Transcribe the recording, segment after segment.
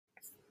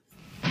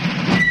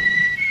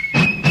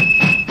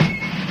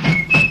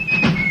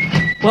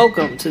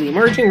Welcome to the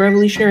Emerging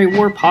Revolutionary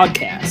War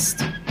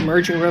podcast.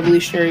 Emerging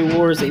Revolutionary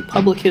War is a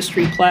public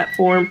history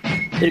platform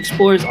that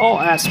explores all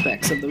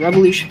aspects of the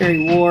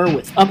Revolutionary War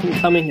with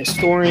up-and-coming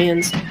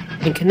historians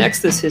and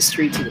connects this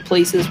history to the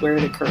places where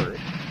it occurred.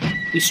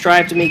 We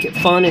strive to make it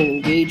fun and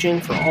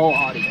engaging for all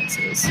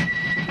audiences.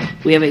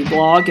 We have a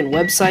blog and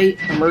website,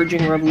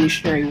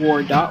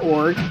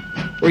 emergingrevolutionarywar.org,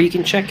 where you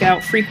can check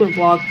out frequent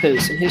blog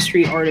posts and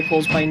history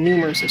articles by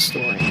numerous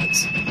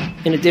historians.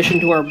 In addition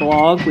to our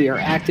blog, we are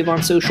active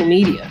on social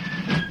media.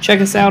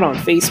 Check us out on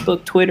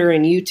Facebook, Twitter,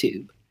 and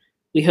YouTube.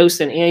 We host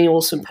an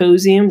annual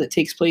symposium that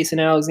takes place in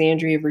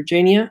Alexandria,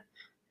 Virginia,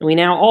 and we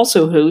now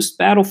also host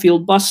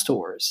battlefield bus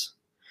tours.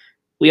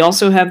 We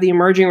also have the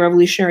Emerging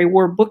Revolutionary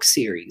War book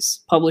series,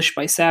 published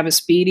by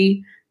Savas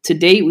Beatty. To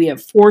date, we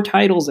have 4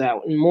 titles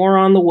out and more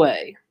on the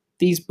way.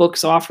 These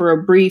books offer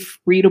a brief,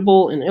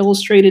 readable, and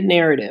illustrated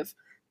narrative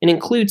and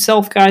include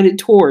self-guided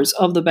tours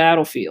of the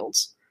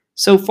battlefields.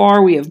 So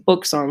far, we have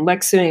books on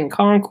Lexington and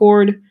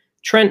Concord,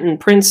 Trenton,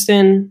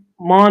 Princeton,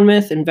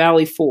 Monmouth, and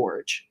Valley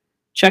Forge.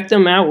 Check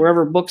them out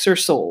wherever books are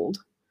sold.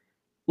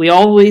 We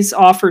always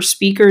offer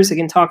speakers that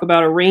can talk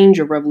about a range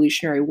of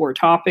Revolutionary War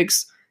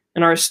topics,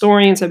 and our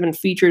historians have been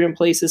featured in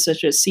places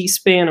such as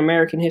C-SPAN,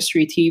 American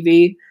History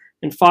TV,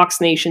 and Fox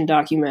Nation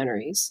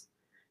documentaries.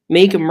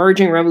 Make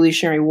Emerging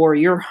Revolutionary War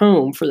your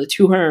home for the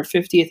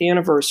 250th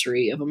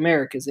anniversary of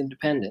America's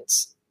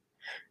independence.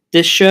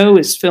 This show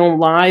is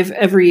filmed live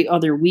every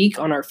other week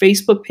on our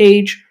Facebook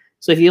page,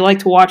 so if you like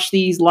to watch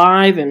these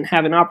live and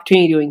have an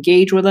opportunity to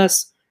engage with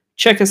us,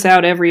 check us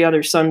out every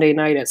other Sunday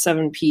night at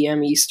 7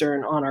 p.m.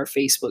 Eastern on our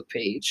Facebook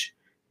page.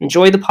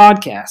 Enjoy the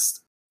podcast.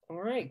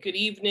 All right, good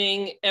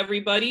evening,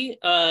 everybody.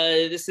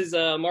 This is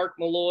Mark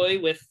Malloy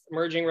with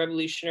Emerging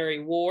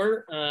Revolutionary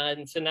War,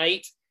 and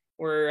tonight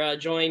we're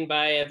joined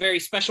by a very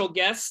special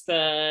guest,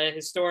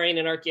 historian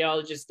and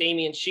archaeologist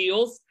Damian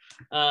Shiels,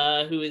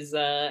 who is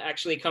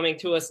actually coming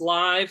to us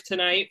live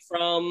tonight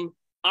from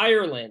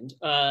Ireland.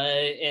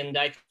 And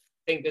I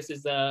think this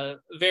is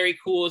very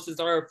cool. This is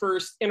our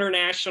first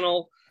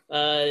international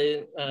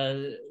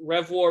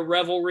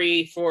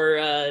revelry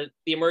for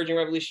the Emerging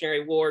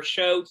Revolutionary War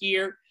show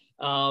here.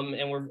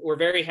 And we're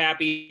very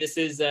happy. This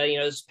is,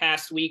 this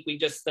past week we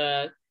just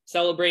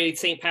celebrated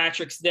St.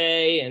 Patrick's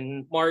Day,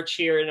 and March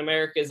here in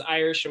America is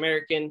Irish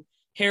American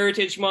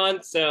Heritage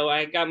Month. So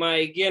I got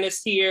my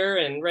Guinness here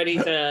and ready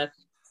to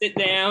sit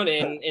down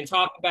and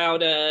talk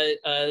about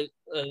the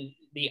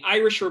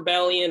Irish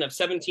Rebellion of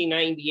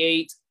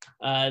 1798,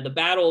 the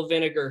Battle of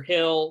Vinegar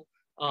Hill.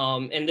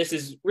 And this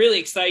is really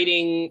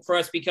exciting for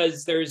us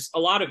because there's a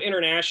lot of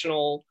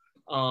international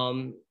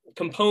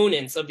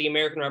components of the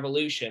American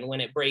Revolution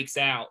when it breaks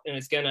out, and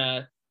it's going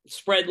to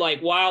spread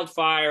like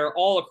wildfire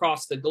all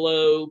across the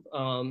globe.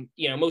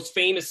 Most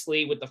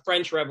famously with the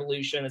French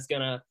Revolution, it's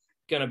going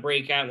to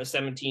break out in the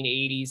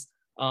 1780s.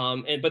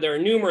 But there are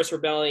numerous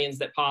rebellions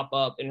that pop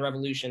up in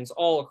revolutions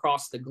all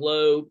across the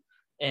globe.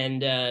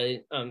 And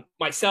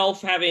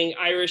myself, having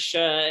Irish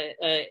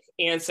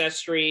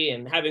ancestry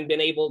and having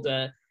been able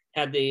to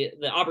have the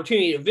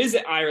opportunity to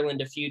visit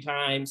Ireland a few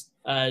times,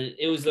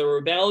 it was the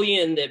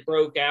rebellion that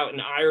broke out in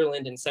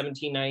Ireland in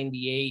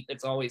 1798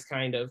 that's always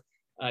kind of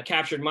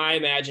captured my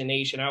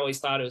imagination. I always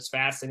thought it was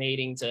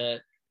fascinating to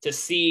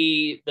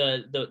see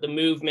the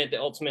movement that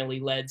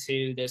ultimately led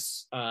to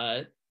this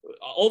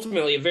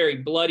ultimately a very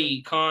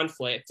bloody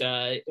conflict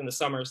in the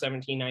summer of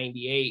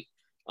 1798.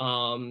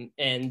 And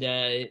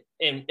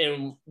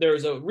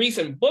there's a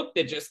recent book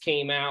that just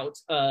came out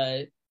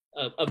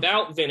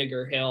about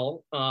Vinegar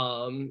Hill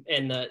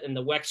and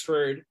the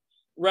Wexford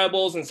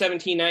rebels in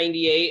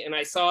 1798. And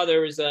I saw there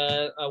was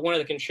one of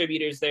the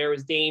contributors there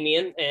was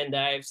Damian, and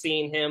I've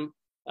seen him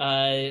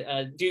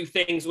do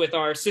things with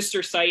our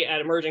sister site at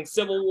Emerging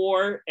Civil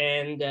War.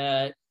 And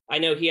I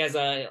know he has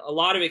a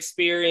lot of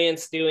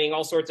experience doing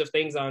all sorts of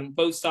things on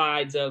both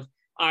sides of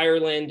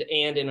Ireland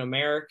and in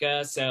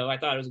America. So I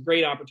thought it was a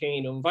great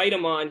opportunity to invite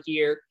him on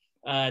here,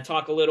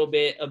 talk a little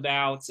bit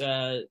about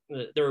the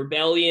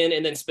rebellion,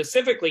 and then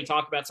specifically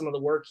talk about some of the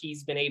work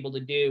he's been able to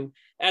do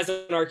as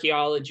an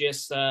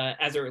archaeologist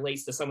as it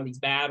relates to some of these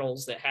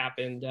battles that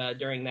happened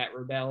during that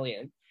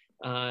rebellion.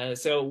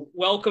 So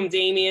welcome,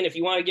 Damian. If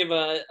you want to give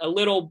a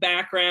little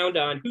background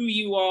on who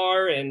you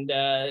are and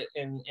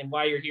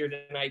why you're here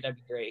tonight, that'd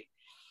be great.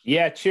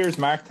 Yeah, cheers,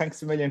 Mark.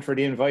 Thanks a million for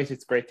the invite.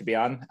 It's great to be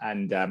on,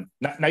 and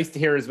nice to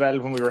hear as well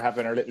when we were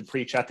having our little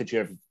pre-chat that you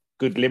have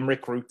good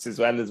Limerick roots as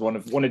well as one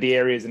of the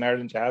areas in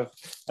Ireland to have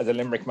as a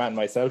Limerick man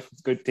myself.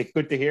 It's good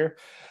to hear.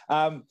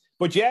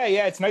 But yeah,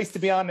 it's nice to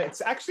be on.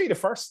 It's actually the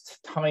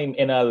first time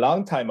in a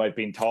long time I've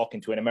been talking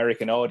to an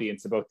American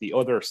audience about the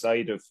other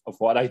side of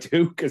what I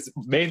do, because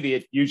mainly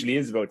it usually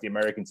is about the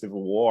American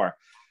Civil War.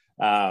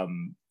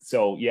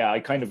 So yeah, I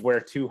kind of wear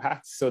 2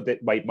 hats. So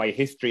that my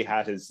history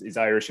hat is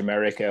Irish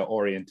America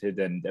oriented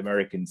and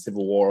American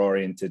Civil War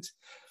oriented.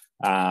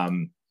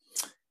 And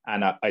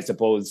I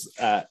suppose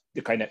the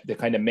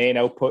kind of main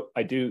output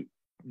I do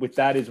with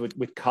that is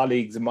with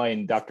colleagues of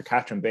mine, Dr.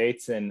 Catherine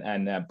Bates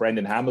and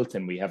Brendan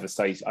Hamilton. We have a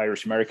site,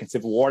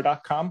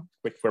 IrishAmericanCivilWar.com,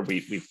 where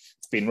we've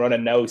been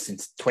running now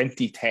since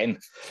 2010.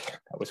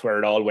 That was where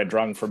it all went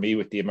wrong for me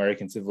with the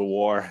American Civil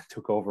War,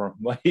 took over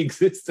my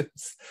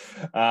existence.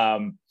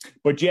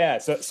 But yeah,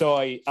 so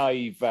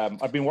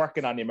I've been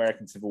working on the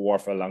American Civil War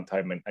for a long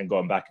time and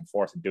going back and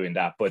forth and doing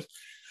that. But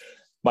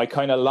my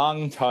kind of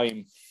long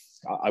time,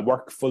 I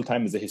work full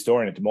time as a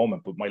historian at the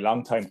moment, but my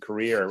long time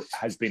career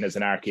has been as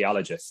an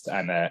archaeologist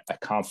and a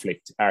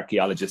conflict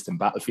archaeologist and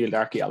battlefield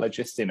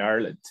archaeologist in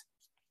Ireland,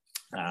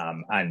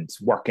 and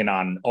working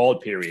on all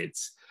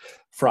periods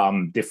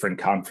from different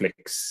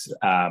conflicts,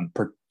 a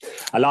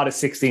lot of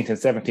 16th and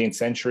 17th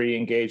century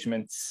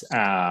engagements,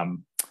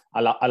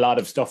 a lot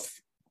of stuff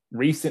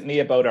recently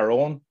about our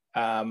own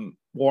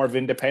War of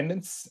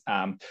Independence.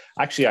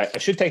 Actually, I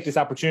should take this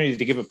opportunity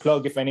to give a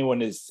plug if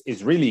anyone is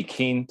really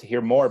keen to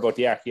hear more about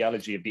the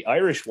archaeology of the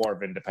Irish War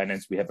of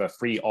Independence. We have a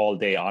free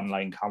all-day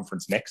online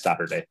conference next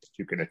Saturday that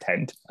you can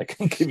attend. I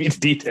can give you the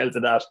details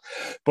of that.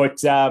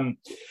 But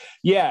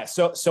yeah,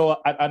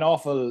 so an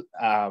awful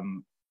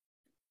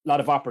lot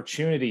of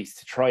opportunities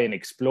to try and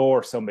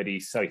explore some of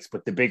these sites,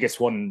 but the biggest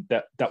one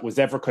that was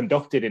ever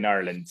conducted in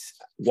Ireland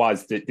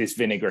was this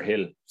Vinegar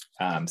Hill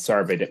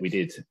survey that we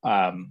did,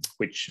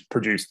 which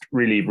produced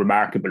really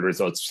remarkable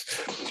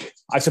results.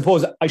 I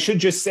suppose I should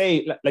just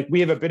say, like, we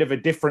have a bit of a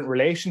different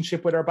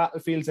relationship with our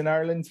battlefields in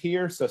Ireland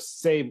here. So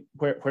say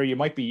where you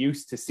might be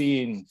used to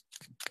seeing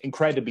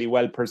incredibly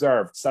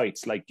well-preserved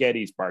sites like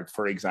Gettysburg,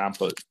 for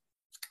example,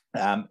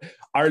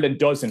 Ireland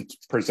doesn't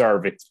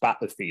preserve its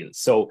battlefields.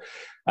 So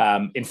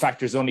in fact,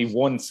 there's only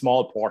one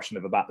small portion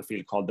of a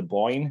battlefield called the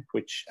Boyne,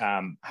 which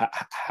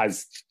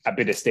has a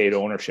bit of state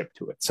ownership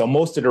to it. So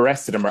most of the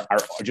rest of them are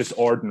just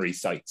ordinary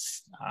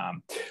sites,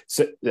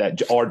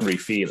 ordinary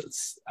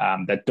fields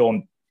that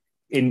don't,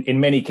 in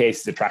many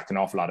cases, attract an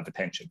awful lot of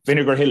attention.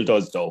 Vinegar Hill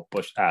does, though,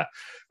 but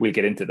we'll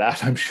get into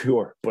that, I'm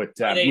sure. But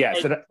yeah,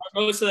 so are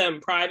most of them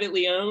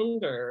privately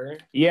owned, or?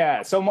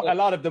 Yeah, so a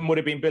lot of them would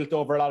have been built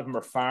over. A lot of them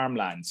are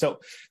farmland. So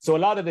a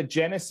lot of the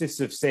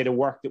genesis of, say, the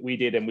work that we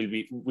did, and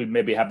we'll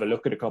maybe have a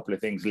look at a couple of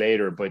things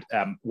later, but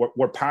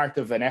we're part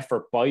of an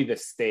effort by the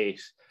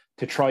state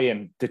to try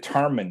and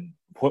determine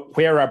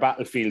where our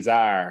battlefields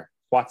are,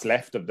 what's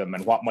left of them,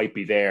 and what might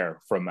be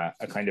there from a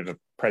kind of a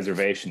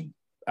preservation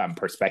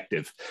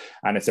perspective.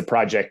 And it's a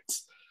project.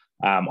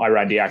 I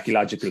ran the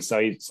archaeological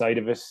side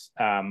of it,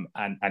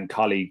 and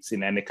colleagues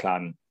in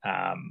Enniskillen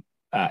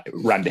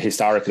ran the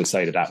historical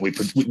side of that. We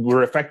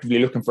were effectively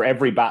looking for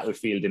every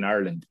battlefield in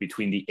Ireland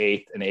between the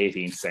 8th and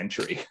 18th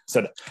century.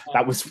 So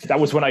that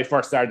was when I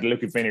first started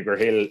looking at Vinegar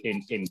Hill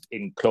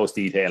in close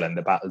detail and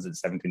the battles in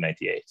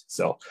 1798.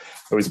 So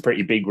it was a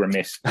pretty big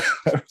remit.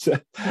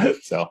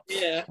 So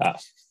yeah.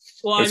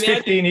 Well, it's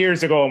 15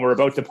 years ago, and we're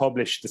about to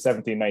publish the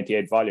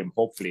 1798 volume,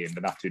 hopefully in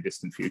the not too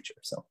distant future.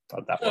 So,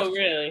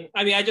 really?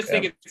 I mean, I just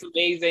think it's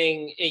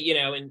amazing,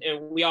 and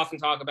we often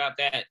talk about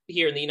that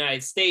here in the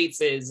United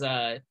States is,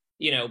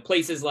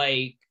 places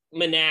like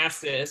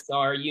Manassas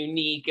are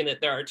unique in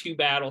that there are two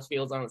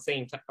battlefields on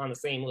the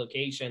same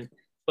location.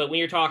 But when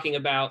you're talking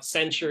about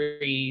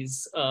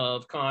centuries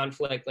of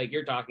conflict, like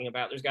you're talking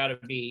about, there's got to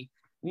be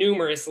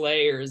numerous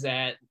layers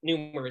at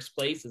numerous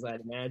places,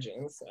 I'd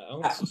imagine.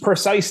 So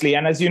precisely,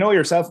 and as you know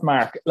yourself,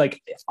 Mark,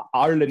 like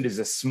Ireland is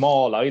a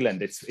small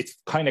island. It's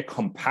kind of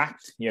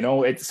compact,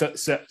 It's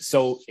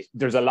so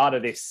there's a lot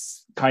of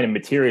this kind of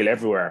material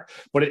everywhere,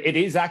 but it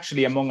is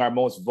actually among our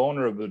most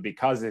vulnerable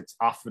because it's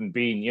often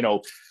been,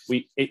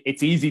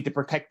 it's easy to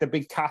protect the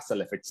big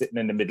castle if it's sitting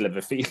in the middle of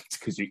a field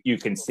because you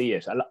can see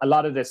it. A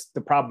lot of this,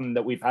 the problem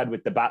that we've had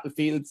with the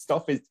battlefield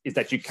stuff is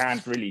that you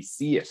can't really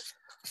see it.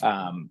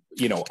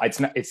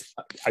 It's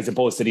as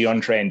opposed to the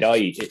untrained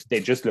eye,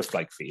 they just look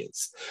like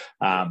fields.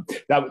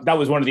 That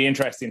was one of the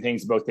interesting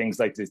things about things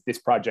like this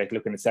project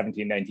looking at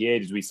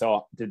 1798 is we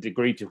saw the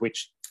degree to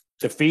which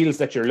the fields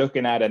that you're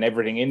looking at and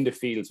everything in the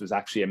fields was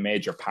actually a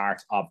major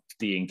part of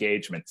the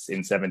engagements in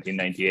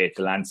 1798.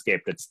 The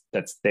landscape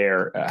that's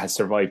there has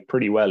survived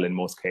pretty well in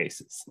most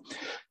cases.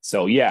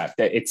 So yeah,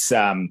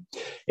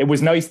 it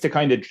was nice to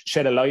kind of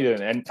shed a light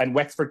on it. And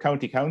Wexford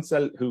County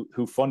Council,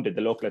 who funded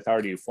the local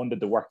authority, who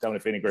funded the work down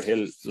at Vinegar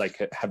Hill,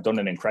 have done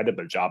an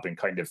incredible job in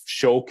kind of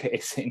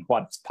showcasing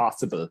what's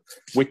possible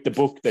with the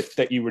book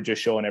that you were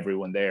just showing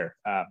everyone there.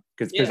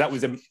 Because that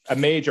was a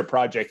major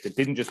project that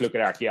didn't just look at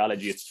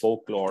archaeology, it's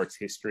folklore, it's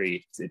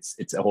history,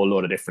 it's a whole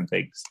load of different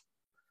things.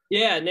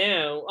 Yeah,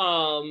 no.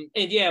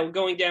 And yeah,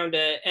 going down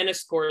to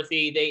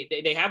Enniscorthy,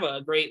 they have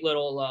a great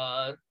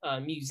little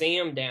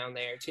museum down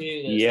there too.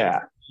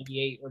 Yeah.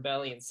 1998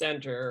 Rebellion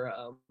Center.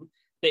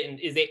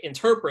 That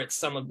interprets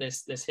some of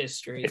this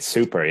history. It's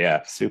super,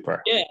 yeah,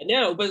 super. Yeah,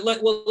 no, but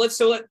let's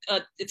tell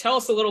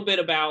us a little bit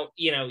about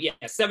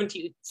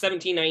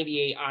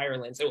 1798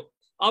 Ireland. So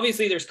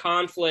obviously there's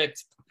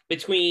conflict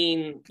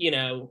between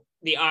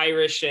the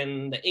Irish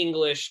and the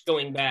English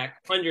going back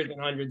hundreds and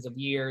hundreds of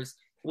years.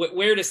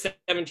 Where does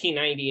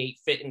 1798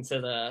 fit into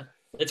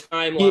the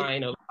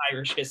timeline of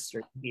Irish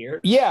history here.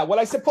 Yeah, well,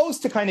 I suppose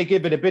to kind of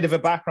give it a bit of a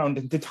background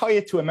and to tie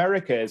it to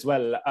America as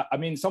well. I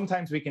mean,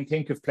 sometimes we can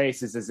think of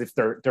places as if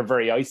they're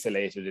very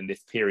isolated in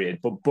this period,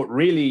 but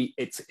really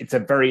it's a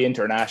very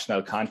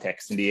international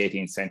context in the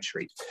 18th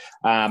century.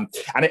 And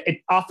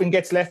it often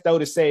gets left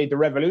out of, say, the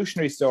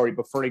revolutionary story.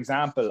 But for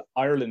example,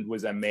 Ireland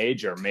was a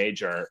major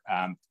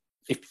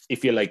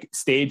if you like,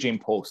 staging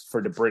post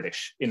for the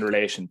British in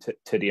relation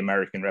to the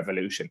American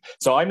Revolution.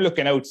 So I'm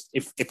looking out,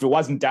 if it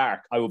wasn't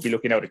dark, I would be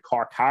looking out at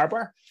Cork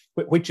Harbour,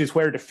 which is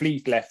where the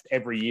fleet left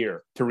every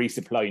year to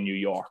resupply New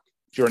York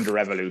during the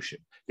Revolution.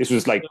 This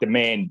was like the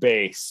main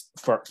base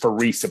for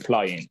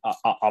resupplying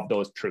of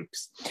those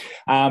troops.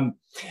 And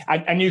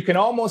you can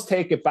almost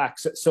take it back.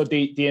 So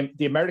the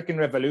American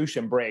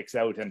Revolution breaks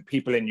out and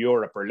people in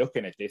Europe are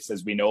looking at this,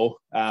 as we know,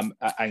 and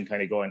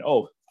kind of going,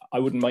 oh, I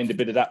wouldn't mind a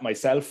bit of that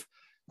myself.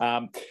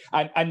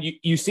 And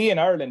you see in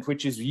Ireland,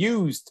 which is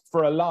used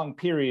for a long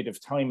period of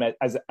time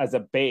as a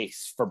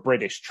base for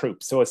British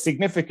troops. So a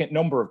significant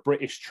number of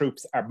British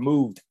troops are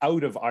moved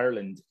out of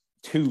Ireland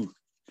to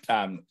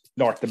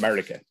North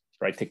America,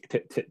 right,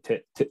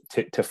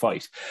 to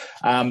fight.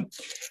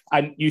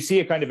 And you see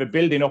a kind of a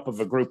building up of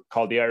a group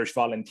called the Irish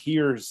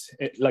Volunteers,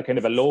 like kind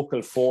of a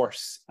local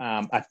force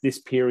at this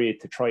period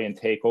to try and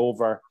take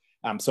over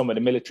some of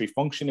the military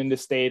function in the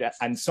state,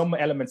 and some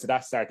elements of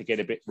that start to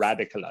get a bit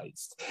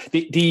radicalized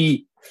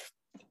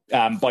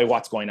by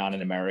what's going on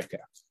in America.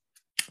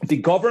 The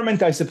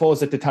government, I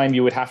suppose, at the time,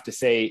 you would have to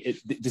say,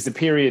 there's a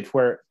period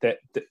where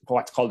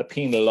what's called the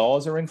penal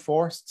laws are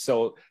enforced.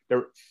 So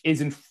there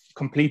isn't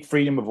complete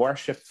freedom of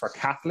worship for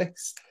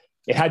Catholics.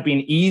 It had been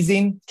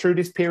easing through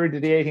this period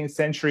of the 18th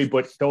century,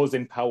 but those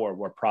in power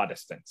were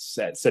Protestants,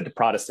 so the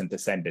Protestant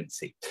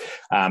ascendancy.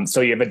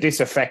 So you have a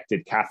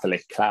disaffected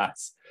Catholic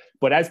class.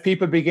 But as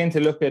people begin to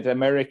look at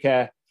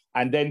America,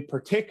 and then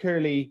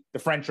particularly the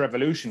French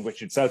Revolution,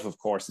 which itself, of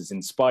course, is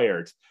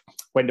inspired,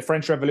 when the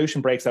French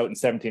Revolution breaks out in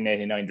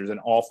 1789, there's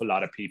an awful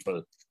lot of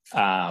people,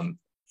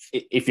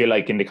 if you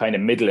like, in the kind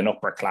of middle and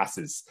upper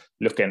classes,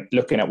 looking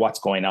at what's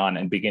going on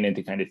and beginning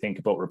to kind of think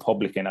about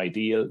Republican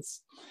ideals.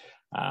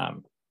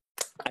 And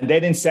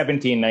then in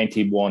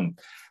 1791,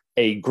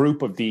 a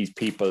group of these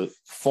people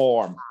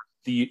form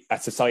a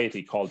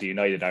society called the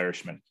United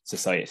Irishmen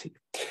Society.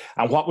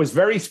 And what was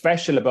very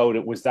special about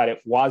it was that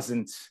it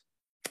wasn't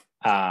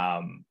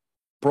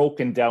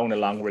broken down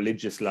along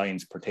religious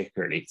lines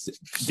particularly.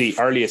 The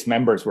earliest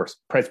members were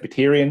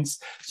Presbyterians.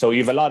 So you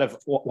have a lot of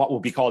what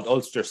would be called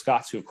Ulster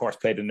Scots, who of course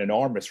played an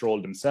enormous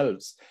role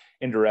themselves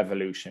in the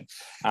Revolution,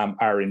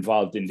 are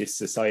involved in this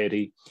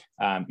society.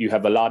 You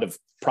have a lot of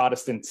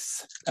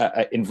Protestants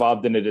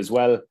involved in it as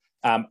well.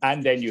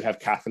 And then you have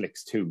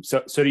Catholics too.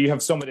 So you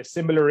have some of the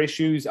similar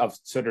issues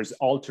so there's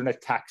alternate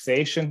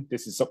taxation.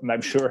 This is something I'm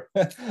sure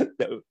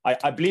that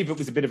I believe it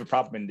was a bit of a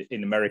problem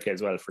in America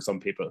as well for some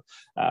people,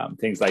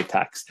 things like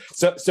tax.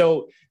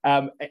 So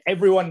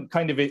everyone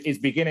kind of is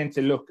beginning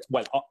to look,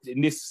 well, in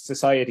this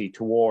society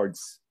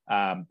towards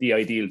the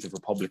ideals of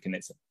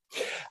republicanism.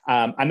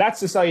 And that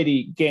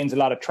society gains a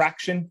lot of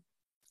traction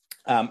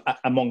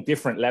among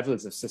different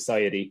levels of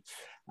society.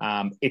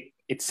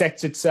 It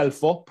sets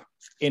itself up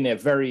in a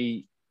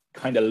very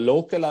kind of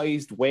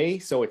localized way.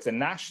 So it's a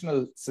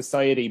national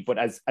society, but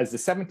as the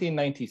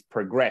 1790s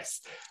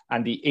progress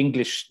and the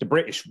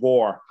British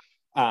war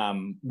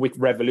with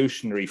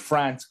revolutionary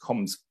France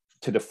comes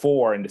to the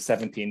fore in the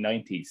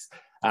 1790s,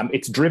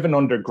 it's driven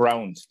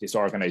underground, this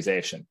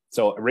organization.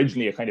 So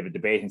originally a kind of a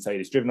debating site,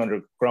 it's driven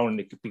underground and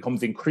it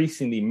becomes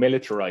increasingly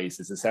militarized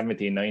as the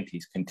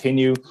 1790s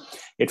continue.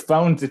 It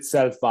founds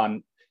itself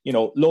on,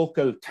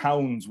 local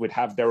towns would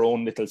have their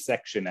own little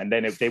section, and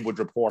then if they would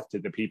report to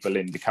the people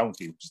in the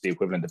county, which is the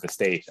equivalent of a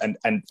state,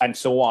 and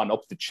so on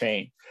up the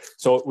chain.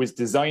 So it was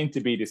designed to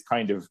be this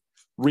kind of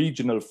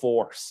regional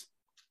force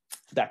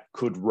that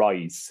could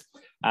rise.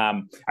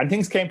 And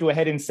things came to a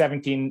head in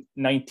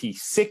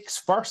 1796,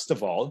 first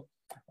of all,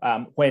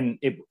 when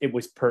it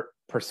was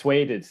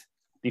persuaded,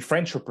 the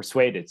French were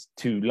persuaded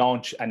to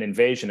launch an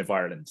invasion of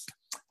Ireland.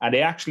 And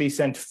they actually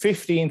sent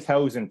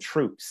 15,000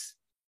 troops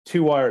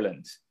to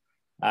Ireland,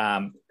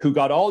 who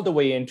got all the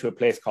way into a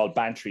place called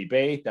Bantry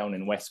Bay down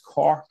in West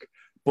Cork,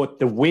 but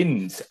the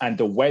wind and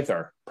the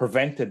weather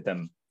prevented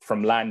them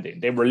from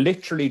landing. They were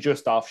literally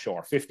just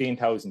offshore,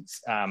 15,000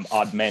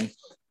 odd men.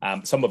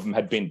 Some of them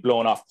had been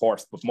blown off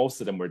course, but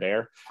most of them were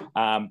there.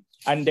 And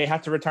they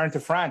had to return to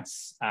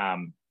France.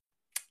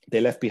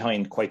 They left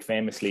behind, quite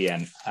famously,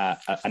 an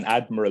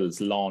admiral's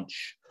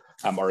launch,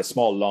 or a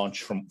small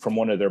launch from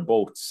one of their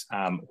boats,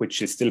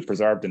 which is still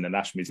preserved in the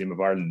National Museum of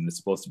Ireland, and is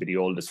supposed to be the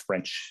oldest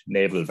French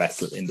naval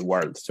vessel in the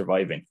world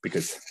surviving,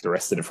 because the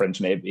rest of the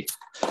French Navy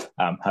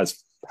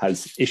has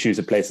issues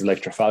at places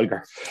like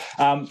Trafalgar.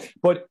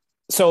 But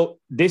so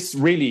this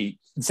really,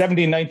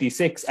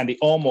 1796 and the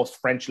almost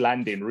French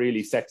landing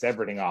really sets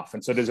everything off.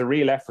 And so there's a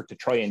real effort to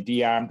try and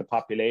de-arm the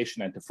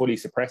population and to fully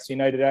suppress the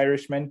United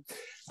Irishmen.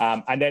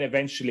 And then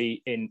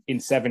eventually in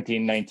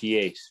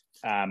 1798,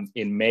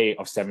 in May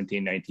of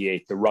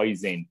 1798, the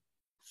rising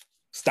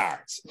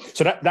starts.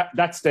 So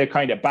that's the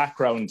kind of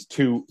background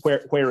to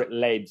where it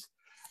led.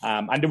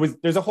 And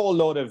there's a whole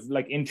load of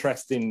like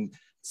interesting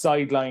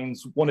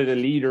sidelines. One of the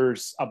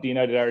leaders of the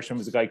United Irishmen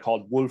was a guy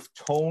called Wolfe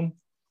Tone,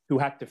 who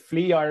had to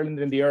flee Ireland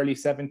in the early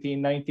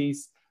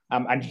 1790s.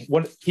 And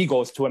he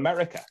goes to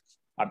America.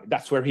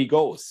 That's where he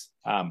goes.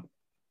 And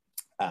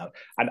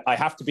I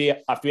have to be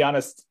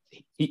honest,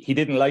 he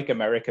didn't like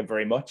America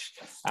very much.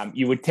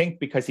 You would think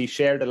because he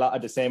shared a lot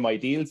of the same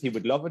ideals, he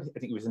would love it. I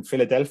think he was in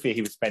Philadelphia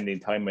he was spending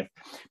time with.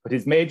 But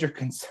his major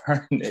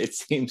concern, it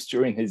seems,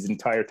 during his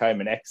entire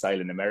time in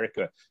exile in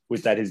America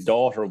was that his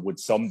daughter would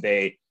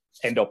someday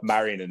end up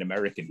marrying an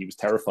American. He was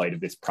terrified of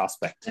this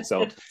prospect.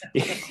 So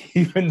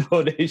even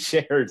though they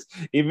shared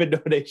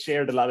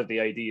a lot of the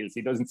ideals,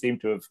 he doesn't seem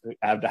to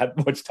have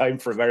had much time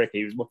for America.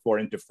 He was much more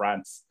into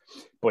France.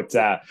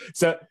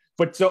 So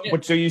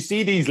you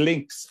see these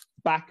links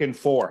back and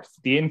forth,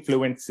 the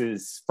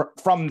influences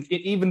from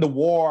even the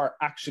war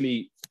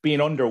actually being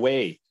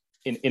underway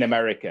in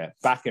America,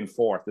 back and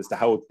forth as to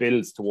how it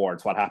builds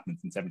towards what happens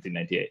in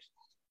 1798.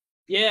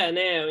 Yeah,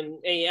 no, and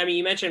I mean,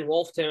 you mentioned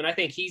Wolfe Tone. I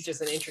think he's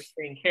just an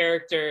interesting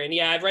character, and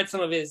I've read some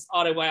of his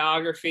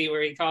autobiography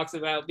where he talks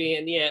about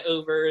being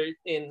over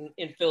in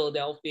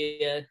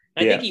Philadelphia.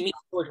 I think he meets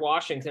George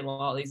Washington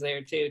while he's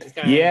there too. Just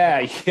kind of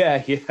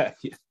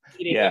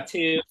eating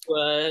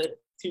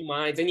two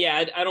minds, and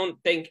I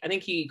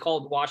think he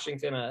called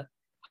Washington a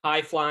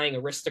high-flying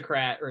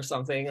aristocrat or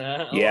something.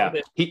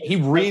 He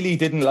really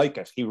didn't like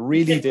it. He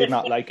really did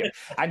not like it.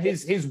 And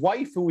his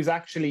wife, who was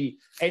actually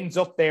ends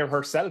up there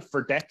herself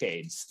for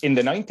decades in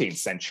the 19th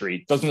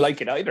century, doesn't like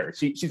it either.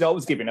 She's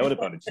always giving out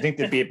about it. She thinks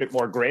they'd be a bit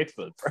more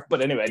grateful.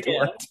 But anyway, it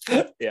worked.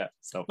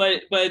 So,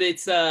 but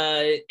it's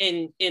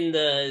in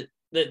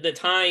the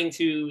tying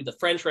to the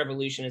French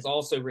Revolution is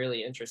also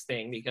really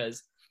interesting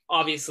because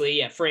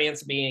obviously,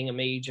 France being a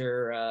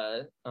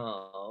major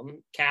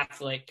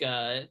Catholic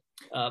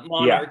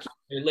monarchy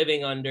they're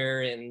living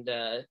under, and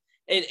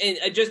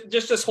just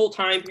this whole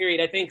time period,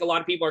 I think a lot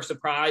of people are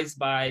surprised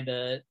by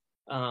the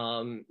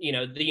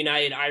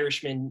United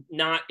Irishmen.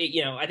 Not,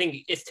 I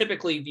think it's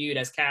typically viewed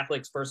as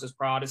Catholics versus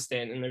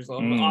Protestant, and there's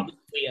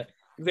obviously a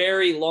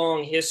very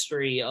long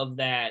history of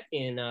that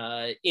in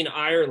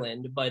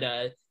Ireland,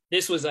 but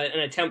this was an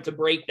attempt to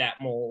break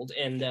that mold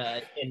and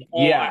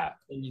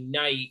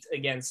unite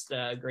against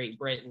Great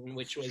Britain,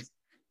 which was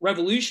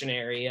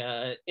revolutionary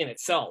in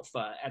itself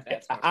at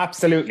that time.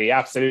 Absolutely.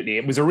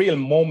 It was a real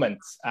moment.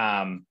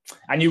 And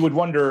you would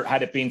wonder,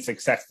 had it been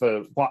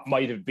successful, what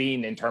might have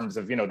been in terms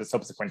of, the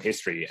subsequent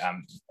history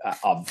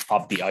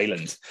of the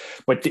island.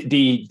 But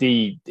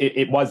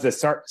it was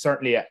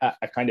certainly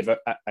a kind of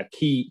a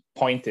key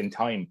point in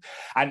time.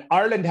 And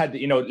Ireland had,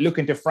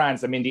 looking to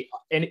France, I mean,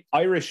 the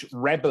Irish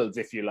rebels,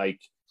 if you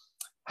like,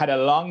 had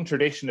a long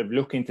tradition of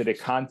looking to the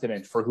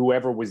continent for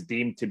whoever was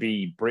deemed to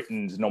be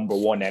Britain's number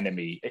one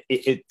enemy.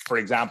 For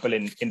example,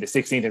 in the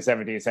 16th and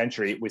 17th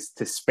century, it was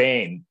to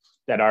Spain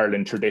that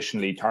Ireland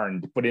traditionally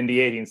turned. But in the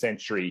 18th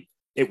century,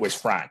 it was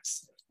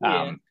France.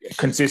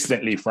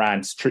 Consistently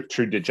France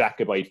through the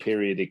Jacobite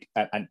period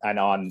and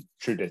on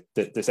through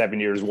the 7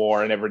 Years'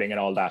 War and everything and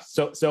all that.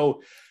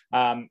 So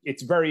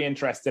it's very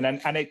interesting.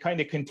 And it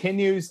kind of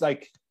continues,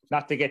 like,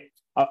 not to get...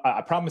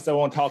 I promise I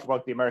won't talk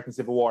about the American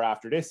Civil War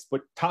after this,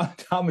 but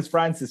Thomas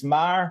Francis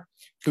Meagher,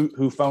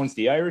 who founds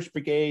the Irish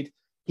Brigade,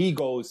 he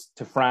goes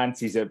to France.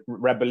 He's a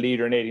rebel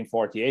leader in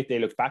 1848. They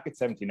look back at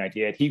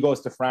 1798. He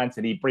goes to France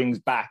and he brings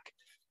back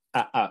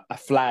a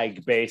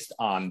flag based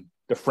on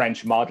the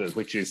French model,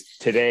 which is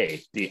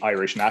today the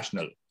Irish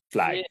national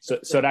flag.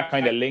 So that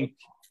kind of link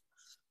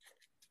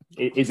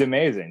is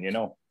amazing,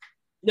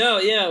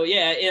 No,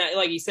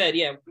 like you said,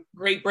 when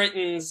Great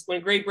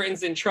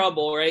Britain's in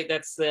trouble, right?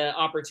 That's the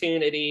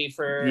opportunity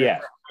for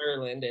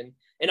Ireland,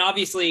 and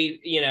obviously,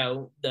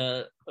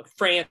 the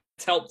France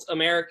helped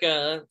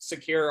America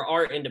secure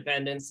our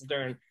independence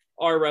during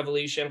our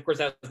revolution. Of course,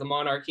 that was the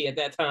monarchy at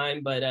that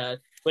time, but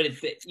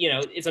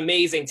it's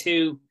amazing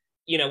too.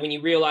 When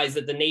you realize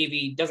that the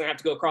Navy doesn't have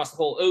to go across the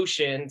whole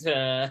ocean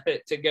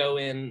to go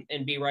in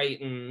and be right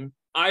in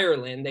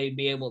Ireland, they'd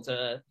be able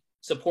to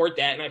support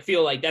that. And I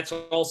feel like that's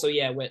also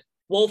what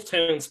Wolfe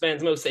Tone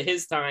spends most of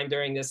his time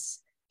during this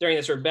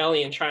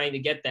rebellion, trying to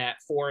get that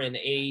foreign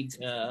aid.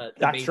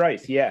 That's right.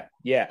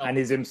 And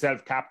is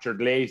himself captured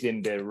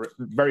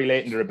very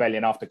late in the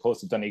rebellion off the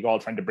coast of Donegal,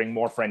 trying to bring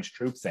more French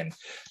troops in.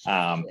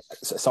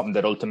 Something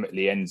that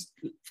ultimately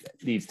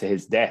leads to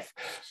his death.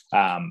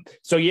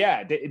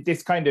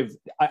 This kind of,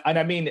 and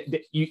I mean,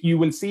 you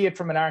will see it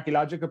from an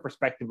archaeological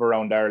perspective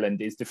around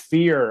Ireland, is the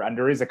fear, and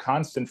there is a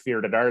constant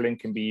fear that Ireland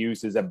can be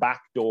used as a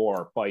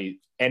backdoor by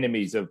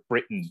enemies of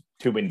Britain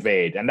to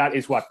invade. And that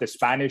is what the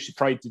Spanish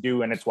tried to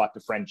do, and it's what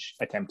the French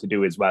attempt to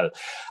do as well.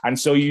 And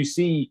so you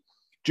see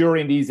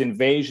during these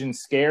invasion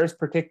scares,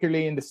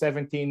 particularly in the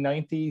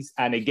 1790s,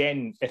 and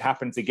again, it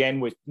happens again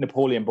with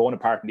Napoleon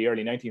Bonaparte in the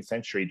early 19th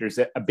century, there's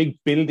a big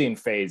building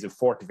phase of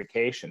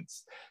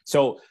fortifications.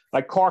 So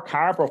like Cork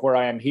Harbour, where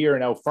I am here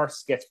now,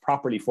 first gets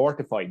properly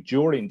fortified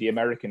during the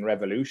American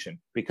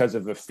Revolution because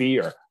of a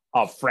fear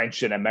of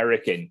French and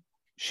American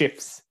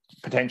ships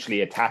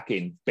potentially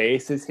attacking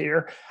bases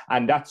here.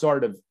 And that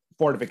sort of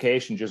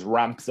fortification just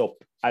ramps up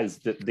as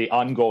the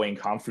ongoing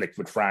conflict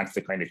with France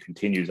that kind of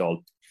continues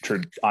on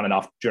and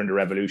off during the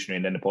Revolutionary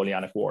and the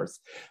Napoleonic Wars.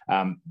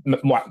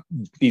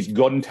 These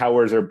gun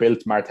towers are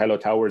built, Martello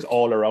towers,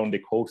 all around the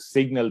coast.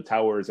 Signal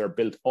towers are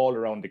built all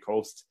around the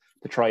coast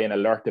to try and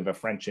alert of a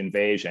French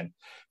invasion.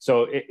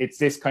 So it's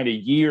this kind of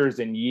years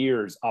and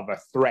years of a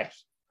threat.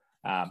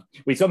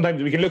 We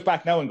can look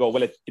back now and go,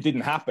 well, it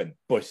didn't happen,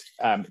 but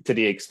to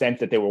the extent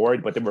that they were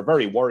worried, but they were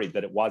very worried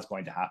that it was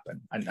going to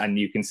happen. And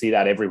you can see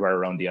that everywhere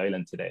around the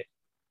island today.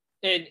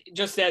 And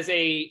just as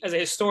a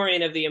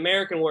historian of the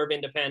American War of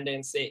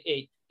Independence,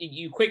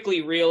 you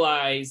quickly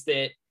realize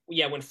that,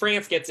 when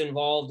France gets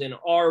involved in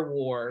our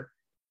war,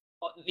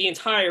 the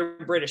entire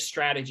British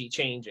strategy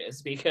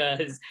changes,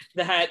 because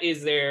that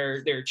is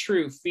their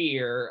true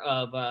fear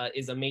of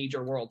is a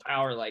major world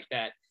power like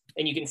that.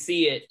 And you can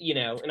see it,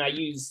 and I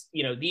use,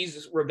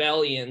 these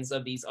rebellions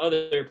of these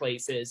other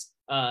places,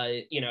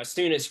 as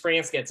soon as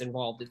France gets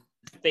involved,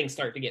 things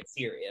start to get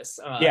serious.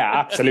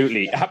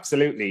 Absolutely.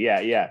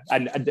 Yeah.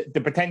 And the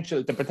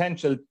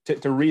potential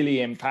to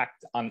really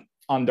impact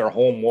on their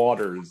home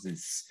waters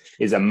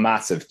is a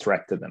massive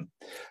threat to them.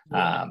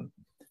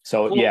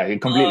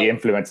 It completely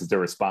influences the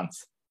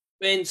response.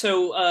 And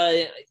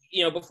so,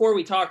 before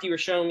we talked, you were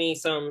showing me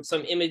some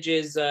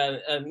images.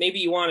 Maybe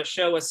you want to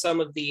show us some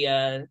of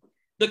the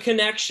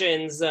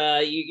connections.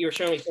 You were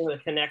showing me some of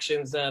the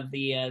connections of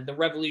the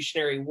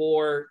Revolutionary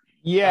War.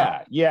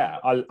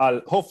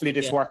 I'll hopefully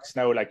this works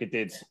now like it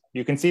did.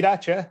 You can see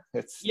that,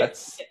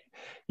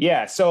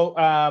 So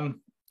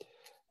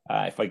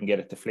if I can get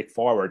it to flick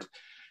forward.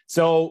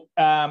 So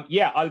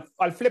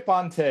I'll flip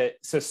on to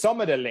some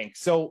of the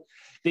links. So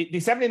the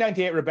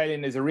 1798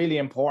 rebellion is a really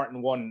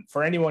important one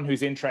for anyone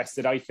who's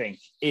interested, I think,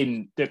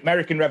 in the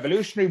American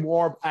Revolutionary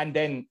War and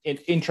then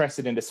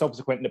interested in the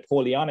subsequent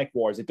Napoleonic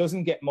Wars. It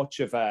doesn't get,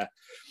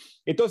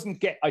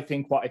 I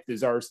think, what it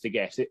deserves to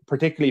get,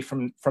 particularly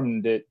from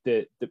the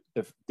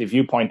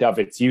viewpoint of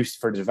its use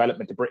for the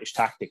development of British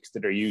tactics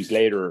that are used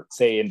later,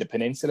 say, in the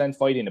Peninsula and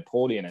fighting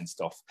Napoleon and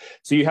stuff.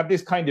 So you have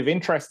this kind of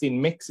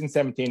interesting mix in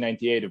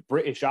 1798 of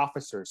British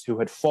officers who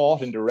had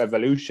fought in the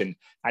Revolution,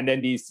 and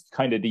then these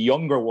kind of the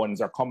younger ones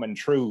are coming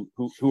through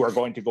who are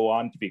going to go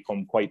on to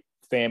become quite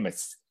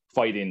famous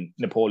fighting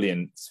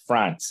Napoleon's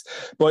France.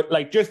 But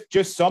like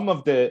just some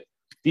of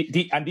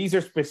and these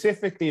are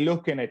specifically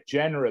looking at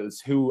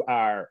generals who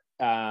are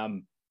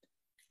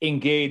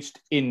engaged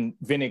in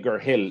Vinegar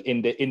Hill,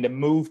 in the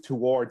move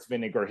towards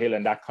Vinegar Hill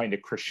and that kind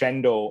of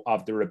crescendo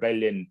of the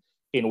rebellion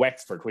in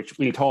Wexford, which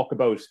we'll talk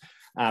about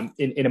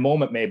in a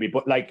moment maybe.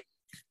 But like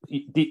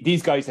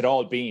these guys had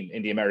all been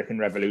in the American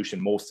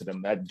Revolution, most of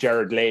them.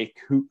 Gerard Lake,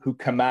 who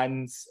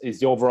is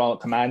the overall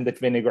command at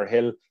Vinegar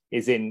Hill,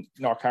 is in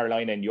North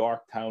Carolina in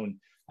Yorktown.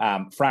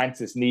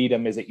 Francis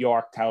Needham is at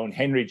Yorktown.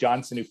 Henry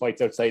Johnson, who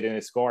fights outside in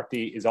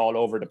Escorty, is all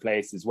over the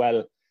place as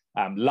well.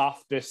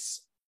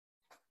 Loftus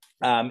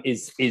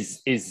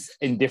is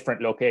in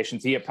different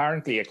locations. He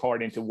apparently,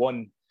 according to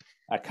one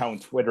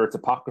account, whether it's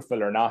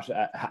apocryphal or not,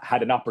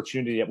 had an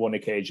opportunity at one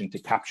occasion to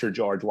capture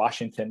George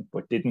Washington,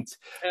 but didn't.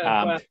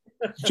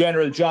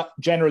 General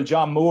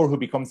John Moore, who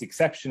becomes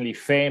exceptionally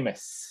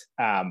famous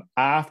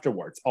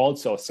afterwards,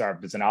 also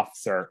served as an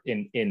officer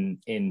in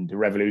the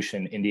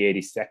Revolution in the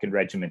 82nd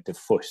Regiment of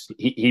Foot.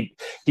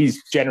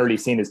 He's generally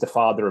seen as the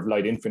father of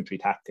light infantry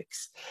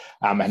tactics,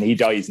 and he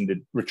dies in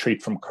the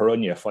retreat from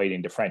Corunna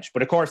fighting the French.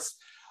 But of course,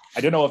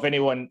 I don't know if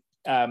anyone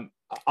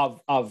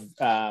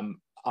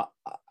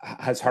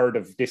has heard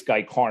of this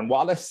guy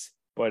Cornwallis,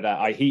 but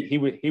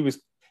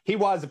he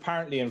was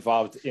apparently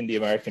involved in the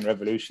American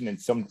Revolution in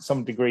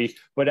some degree.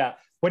 But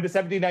when the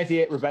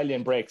 1798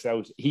 rebellion breaks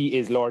out, he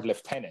is Lord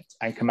Lieutenant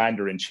and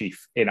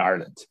Commander-in-Chief in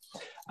Ireland.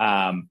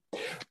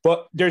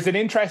 But there's an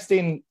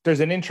interesting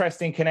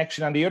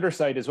connection on the other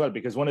side as well,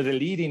 because one of the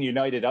leading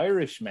United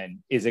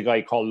Irishmen is a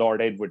guy called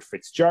Lord Edward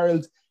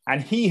Fitzgerald,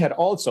 and he had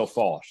also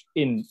fought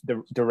in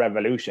the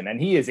Revolution,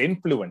 and he is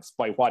influenced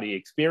by what he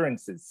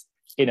experiences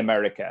in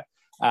America.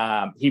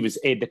 He was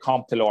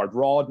aide-de-camp to Lord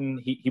Rawdon.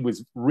 He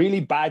was really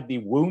badly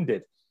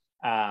wounded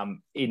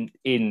in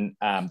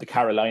the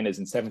Carolinas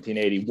in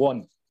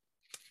 1781.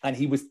 And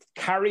he was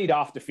carried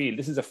off the field.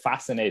 This is a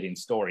fascinating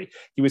story.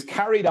 He was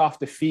carried off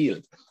the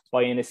field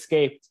by an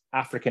escaped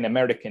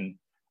African-American,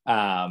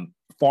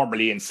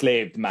 formerly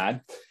enslaved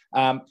man.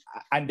 And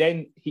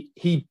then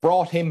he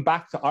brought him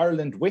back to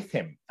Ireland with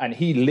him, and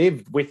he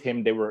lived with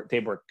him. They were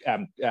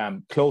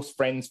close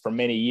friends for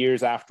many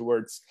years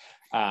afterwards.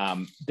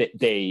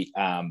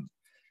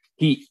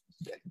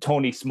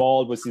 Tony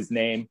Small was his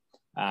name.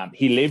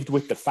 He lived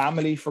with the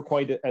family for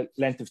quite a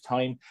length of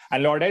time.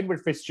 And Lord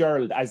Edward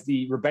Fitzgerald, as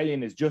the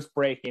rebellion is just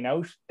breaking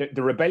out,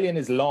 the rebellion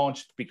is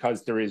launched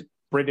because there is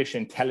British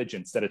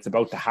intelligence that it's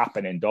about to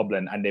happen in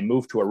Dublin, and they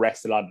move to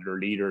arrest a lot of their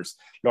leaders.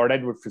 Lord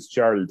Edward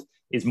Fitzgerald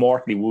is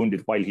mortally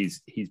wounded while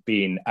he's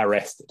being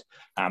arrested.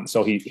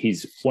 So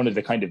he's one of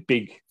the kind of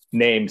big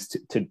names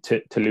to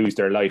lose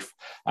their life.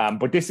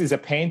 But this is a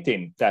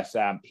painting that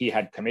he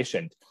had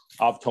commissioned.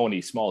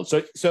 Tony Small.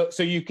 So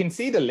you can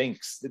see the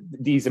links,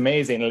 these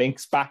amazing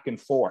links back and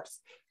forth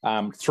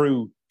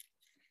through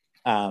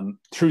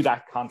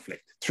that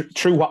conflict,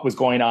 through what was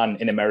going on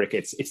in America.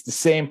 It's the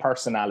same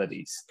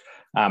personalities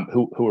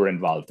who were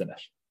involved in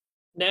it.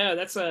 No,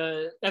 that's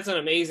an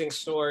amazing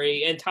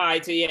story, and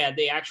tied to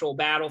the actual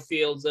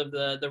battlefields of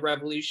the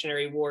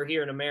Revolutionary War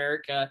here in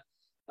America.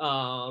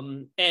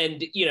 And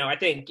I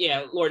think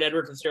Lord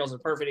Edward Fitzgerald is a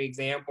perfect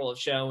example of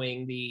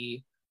showing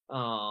the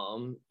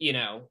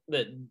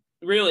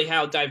really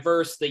how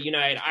diverse the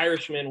United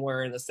Irishmen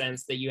were, in the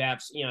sense that you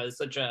have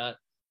such a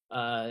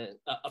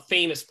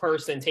famous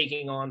person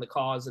taking on the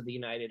cause of the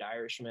United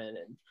Irishmen.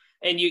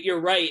 And you're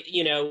right,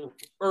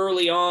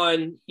 early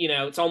on,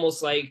 it's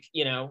almost like,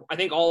 I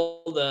think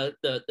all the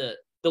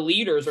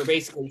leaders are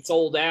basically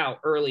sold out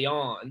early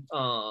on,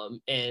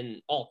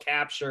 and all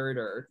captured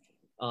or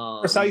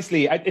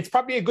precisely. It's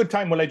probably a good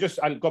time. Well,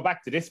 I'll go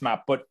back to this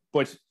map, but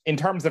in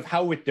terms of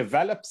how it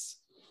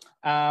develops,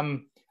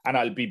 and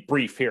I'll be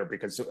brief here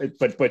because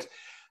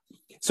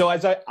so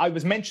as I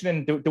was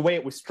mentioning, the way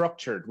it was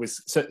structured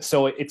was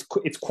so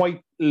it's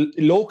quite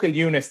local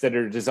units that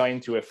are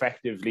designed to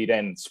effectively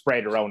then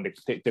spread around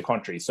the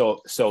country.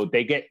 So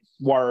they get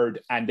word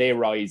and they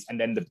rise, and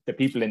then the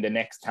people in the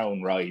next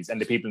town rise, and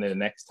the people in the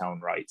next town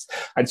rise.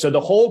 And so the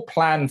whole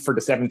plan for the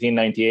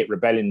 1798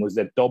 rebellion was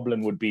that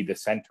Dublin would be the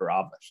centre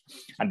of it.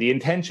 And the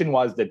intention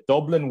was that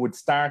Dublin would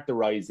start the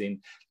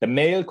rising. The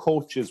mail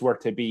coaches were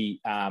to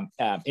be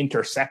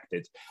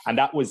intercepted, and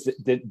that was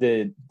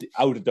the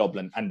out of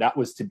Dublin, and that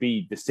was to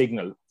be the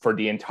signal for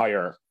the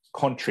entire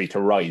country to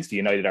rise, the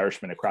United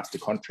Irishmen across the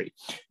country.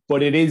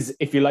 But it is,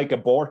 if you like,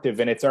 abortive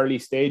in its early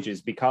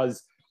stages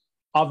because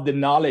of the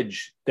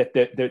knowledge that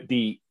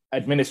the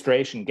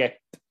administration get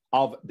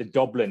of the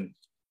Dublin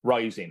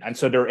rising. And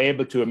so they're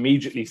able to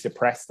immediately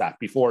suppress that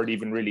before it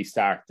even really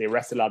starts. They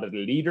arrest a lot of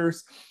the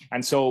leaders.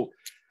 And so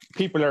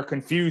people are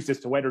confused as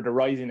to whether the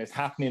rising is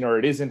happening or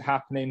it isn't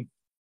happening.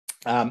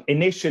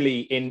 Initially,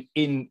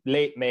 in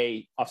late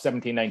May of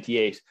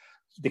 1798,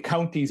 the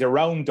counties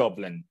around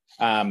Dublin,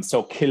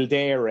 so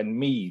Kildare and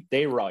Meath,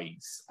 they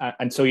rise.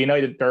 And so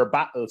there are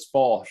battles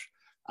fought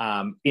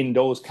in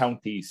those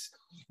counties.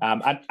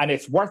 And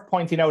it's worth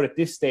pointing out at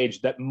this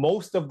stage that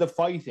most of the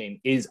fighting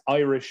is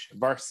Irish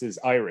versus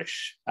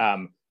Irish.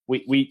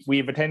 We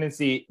have a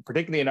tendency,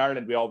 particularly in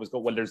Ireland, we always go,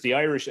 well, there's the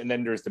Irish and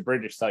then there's the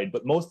British side.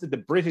 But most of the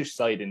British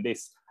side in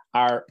this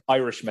are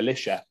Irish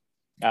militia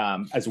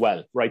as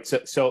well, right?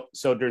 So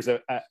there's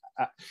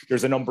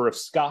a number of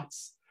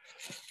Scots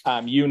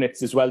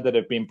units as well that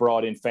have been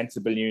brought in,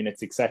 fencible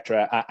units,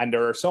 etc. And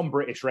there are some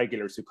British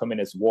regulars who come in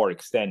as war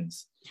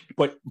extends.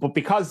 But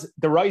because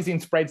the rising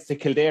spreads to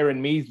Kildare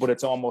and Meath, but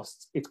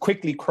it's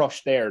quickly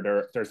crushed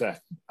there. There's a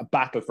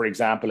battle, for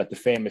example, at the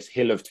famous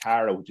Hill of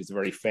Tara, which is a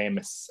very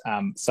famous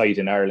site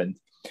in Ireland.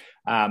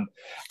 And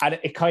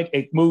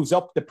it moves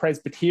up. The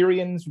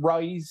Presbyterians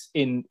rise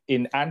in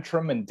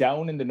Antrim and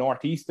down in the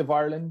northeast of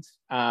Ireland.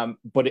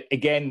 But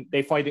again,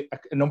 they fight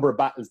a number of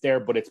battles there,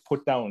 but it's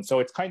put down.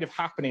 So it's kind of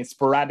happening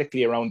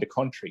sporadically around the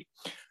country.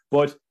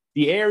 But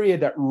the area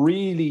that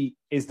really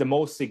is the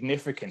most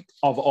significant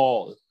of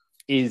all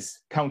is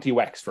County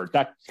Wexford.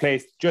 That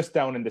place just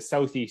down in the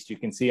southeast, you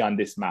can see on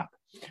this map.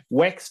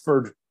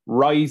 Wexford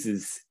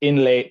rises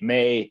in late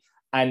May,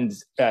 and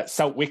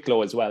South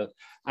Wicklow as well.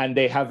 And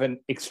they have an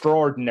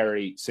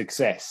extraordinary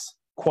success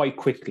quite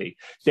quickly.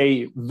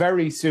 They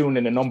very soon,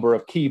 in a number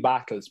of key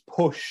battles,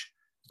 push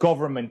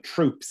government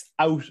troops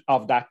out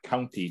of that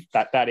county,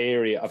 that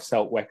area of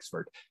South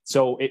Wexford.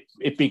 So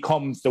it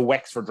becomes the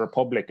Wexford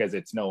Republic, as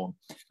it's known.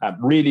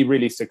 Really,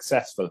 really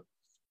successful.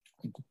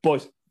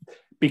 But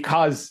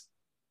because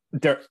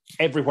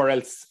everywhere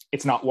else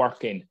it's not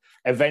working,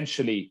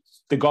 eventually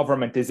the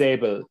government is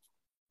able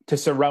to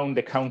surround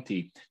the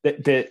county.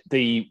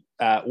 The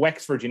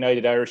Wexford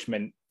United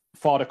Irishmen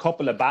fought a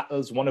couple of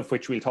battles, one of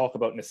which we'll talk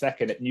about in a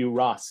second, at New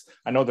Ross,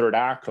 another at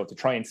Arklow, to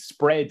try and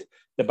spread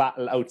the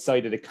battle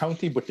outside of the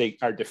county, but they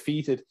are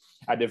defeated.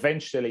 And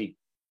eventually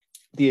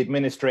the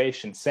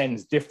administration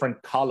sends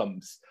different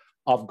columns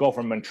of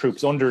government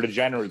troops under the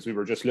generals we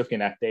were just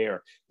looking at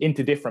there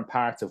into different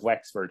parts of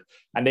Wexford.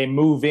 And they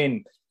move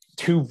in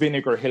to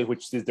Vinegar Hill,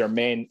 which is their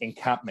main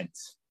encampment.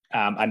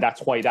 And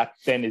that's why that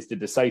then is the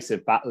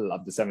decisive battle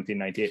of the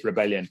 1798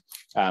 rebellion,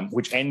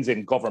 which ends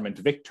in government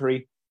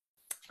victory.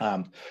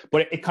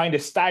 But it kind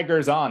of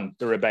staggers on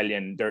the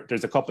rebellion.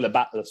 There's a couple of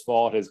battles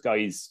fought as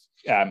guys,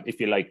 if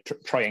you like,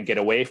 try and get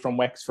away from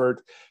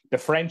Wexford. The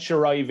French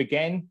arrive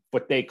again,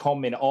 but they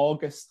come in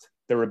August.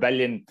 The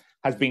rebellion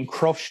has been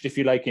crushed, if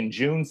you like, in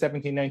June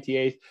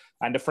 1798.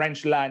 And the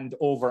French land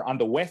over on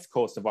the west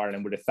coast of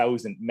Ireland with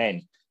 1,000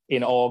 men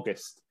in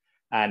August,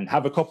 and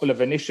have a couple of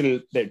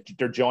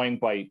they're joined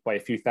by a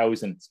few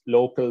thousand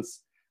locals.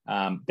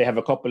 They have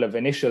a couple of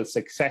initial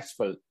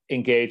successful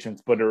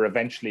engagements, but are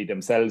eventually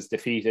themselves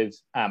defeated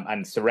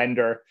and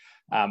surrender.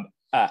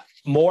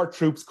 More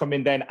troops come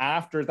in then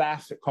after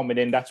that, coming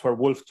in. That's where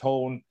Wolfe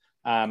Tone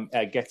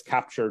gets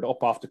captured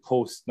up off the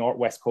coast,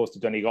 northwest coast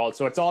of Donegal.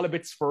 So it's all a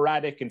bit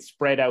sporadic and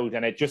spread out,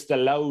 and it just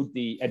allowed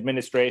the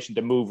administration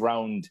to move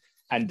around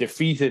and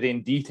defeat it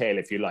in detail,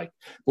 if you like.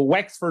 But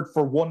Wexford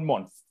for 1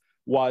 month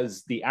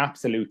was the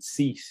absolute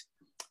seat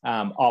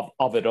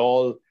of it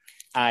all.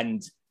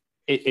 And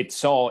it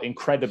saw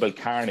incredible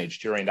carnage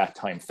during that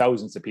time.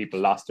 Thousands of people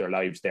lost their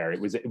lives there. It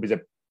was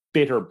a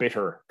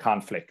bitter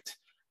conflict.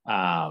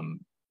 And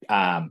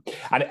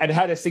it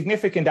had a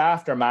significant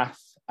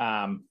aftermath.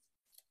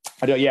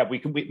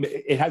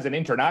 It has an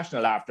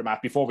international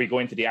aftermath. Before we go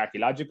into the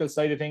archaeological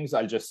side of things,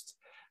 I'll just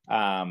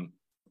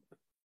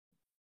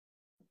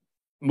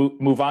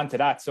move on to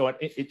that. So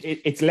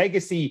its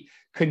legacy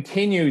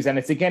continues, and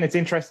it's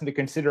interesting to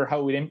consider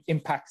how it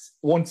impacts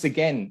once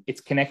again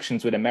its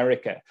connections with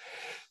America.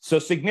 So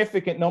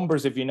significant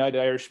numbers of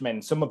United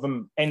Irishmen, some of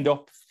them end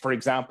up, for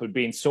example,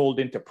 being sold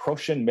into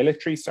Prussian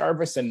military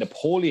service, and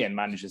Napoleon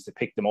manages to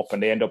pick them up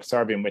and they end up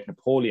serving with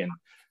Napoleon.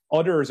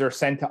 Others are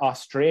sent to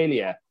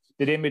Australia.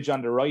 The image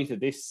on the right of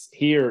this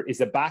here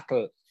is a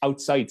battle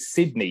outside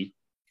Sydney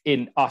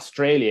in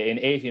Australia in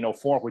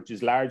 1804, which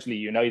is largely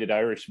United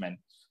Irishmen.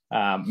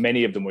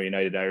 Many of them were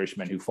United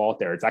Irishmen who fought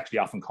there. It's actually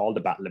often called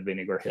the Battle of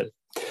Vinegar Hill.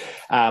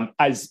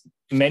 As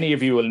many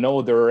of you will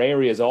know, there are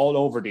areas all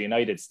over the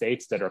United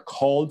States that are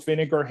called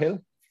Vinegar Hill,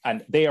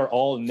 and they are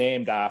all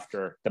named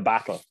after the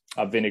Battle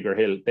of Vinegar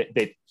Hill.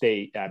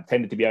 They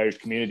tended to be Irish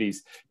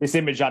communities. This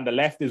image on the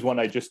left is one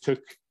I just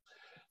took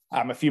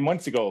a few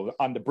months ago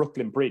on the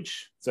Brooklyn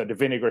Bridge. So the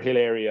Vinegar Hill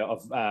area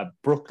of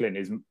Brooklyn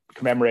is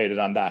commemorated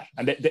on that.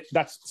 And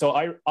that's so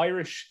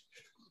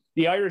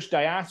the Irish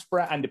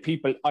diaspora and the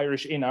people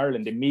Irish in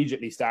Ireland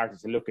immediately started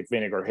to look at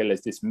Vinegar Hill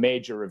as this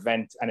major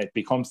event, and it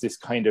becomes this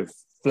kind of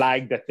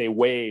flag that they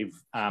wave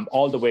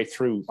all the way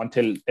through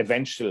until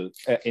eventual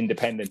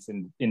independence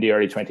in the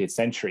early 20th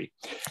century.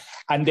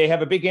 And they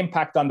have a big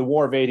impact on the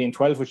War of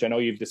 1812, which I know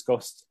you've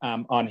discussed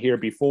on here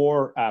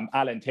before.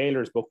 Alan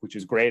Taylor's book, which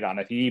is great on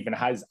it, he even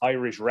has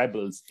Irish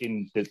rebels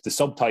in the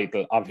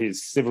subtitle of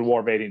his Civil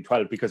War of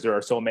 1812, because there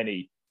are so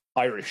many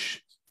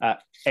Irish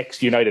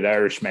ex-United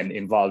Irishmen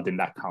involved in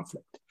that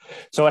conflict.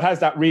 So it has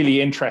that really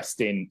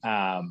interesting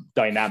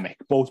dynamic,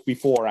 both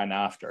before and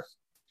after.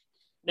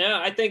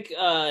 No, I think,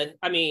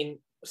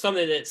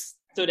 something that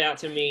stood out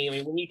to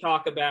me, when you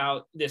talk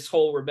about this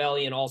whole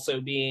rebellion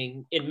also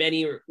being in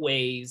many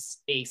ways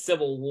a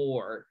civil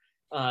war,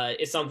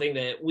 is something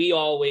that we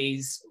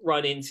always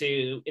run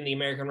into in the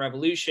American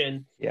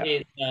Revolution.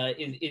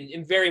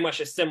 In very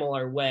much a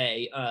similar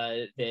way,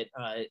 that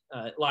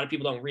a lot of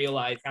people don't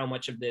realize how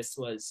much of this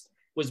was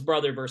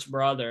brother versus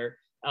brother.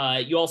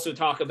 You also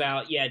talk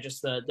about,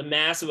 just the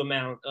massive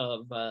amount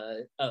of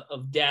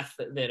death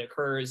that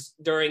occurs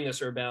during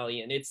this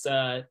rebellion.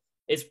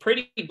 It's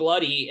pretty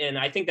bloody, and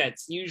I think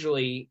that's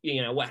usually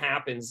what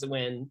happens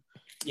when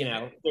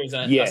there's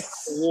a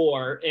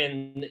war,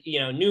 and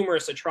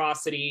numerous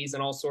atrocities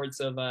and all sorts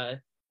of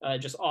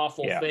just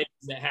awful things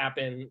that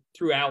happen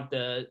throughout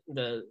the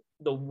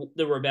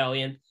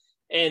rebellion.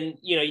 And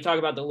you talk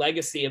about the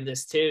legacy of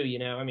this too.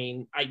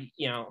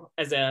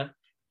 As a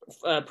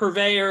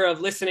purveyor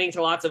of listening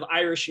to lots of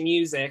Irish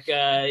music,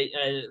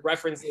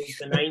 references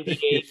to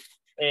 98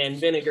 and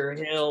Vinegar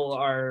Hill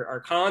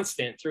are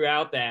constant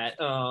throughout that.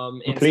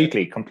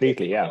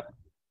 Completely, yeah.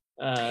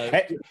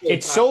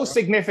 It's so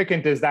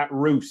significant as that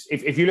route.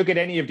 If you look at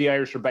any of the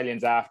Irish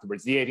rebellions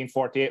afterwards, the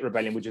 1848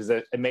 rebellion, which is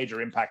a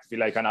major impact, if you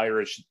like, on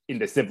Irish in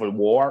the Civil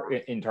War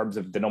in terms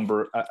of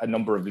a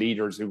number of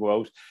leaders who go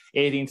out,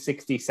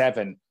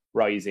 1867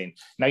 rising,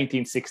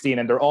 1916,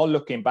 and they're all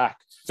looking back.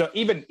 So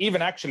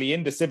even actually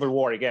in the Civil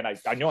War, again, I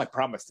know I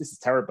promised, this is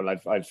terrible.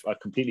 I've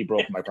completely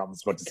broken my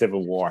promise about the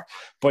Civil War.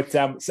 But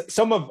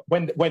some of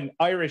when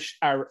Irish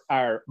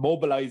are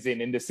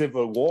mobilizing in the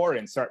Civil War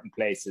in certain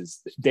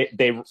places,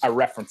 they are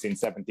referencing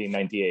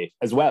 1798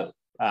 as well,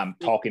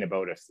 talking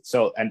about it.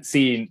 So, and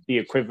seeing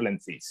the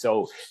equivalency.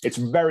 So it's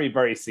very,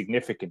 very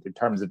significant in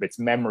terms of its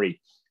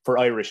memory for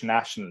Irish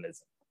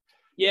nationalism.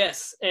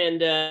 Yes,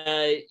 and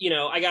I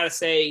gotta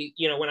say,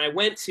 when I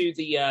went to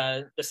the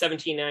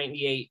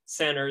 1798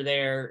 Center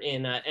there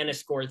in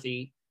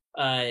Enniscorthy,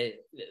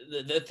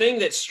 the thing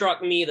that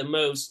struck me the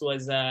most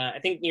was I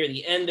think near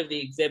the end of the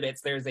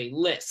exhibits, there's a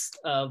list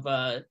of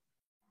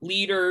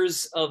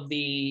leaders of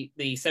the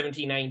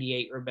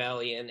 1798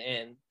 rebellion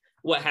and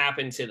what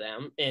happened to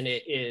them, and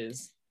it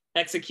is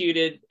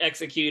executed,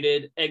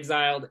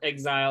 exiled,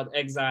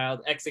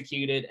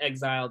 executed,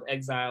 exiled,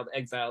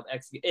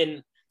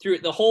 and through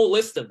the whole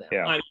list of them.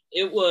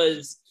 It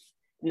was,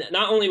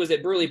 not only was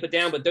it brutally put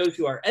down, but those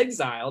who are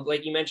exiled,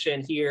 like you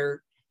mentioned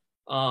here,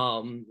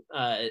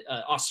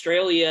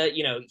 Australia,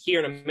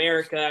 here in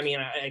America.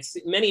 I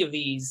many of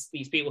these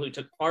people who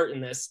took part in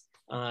this,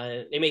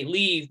 they may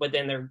leave, but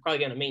then they're probably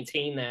going to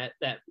maintain that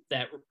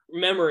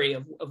memory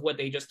of what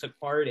they just took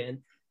part in.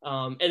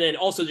 And then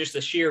also just the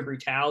sheer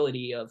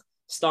brutality of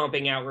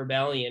stomping out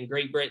rebellion.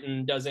 Great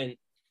Britain doesn't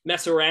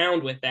mess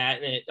around with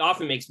that, and it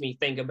often makes me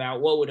think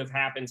about what would have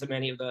happened to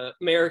many of the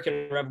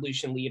American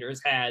Revolution leaders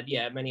had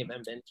many of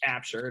them been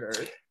captured or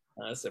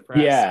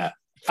suppressed.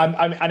 And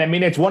I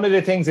mean, it's one of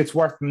the things it's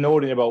worth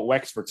noting about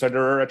Wexford. So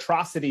there are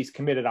atrocities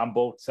committed on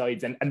both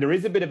sides, and there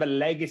is a bit of a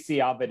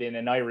legacy of it in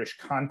an Irish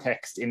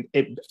context.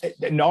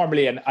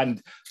 Normally,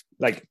 and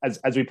like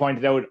as we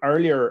pointed out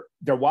earlier,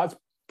 there was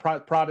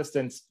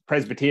Protestants,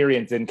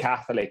 Presbyterians, and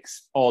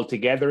Catholics all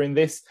together in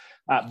this.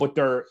 But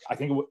I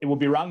think it would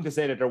be wrong to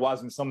say that there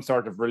wasn't some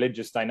sort of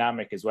religious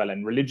dynamic as well.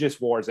 And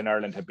religious wars in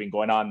Ireland have been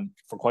going on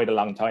for quite a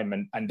long time,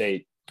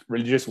 and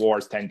religious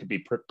wars tend to be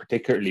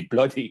particularly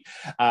bloody.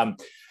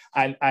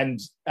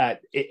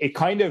 It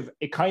kind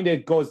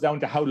of goes down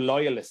to how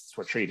loyalists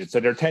were treated. So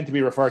they tend to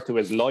be referred to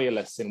as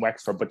loyalists in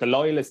Wexford, but the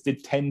loyalists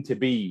did tend to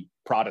be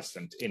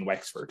Protestant in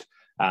Wexford.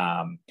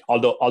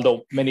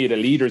 Although many of the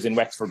leaders in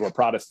Wexford were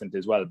Protestant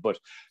as well. But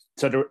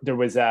so there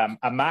was a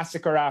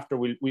massacre after.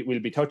 We'll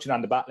be touching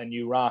on the Battle of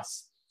New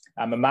Ross.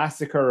 A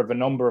massacre of a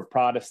number of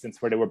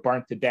Protestants where they were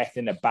burnt to death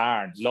in a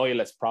barn,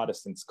 loyalist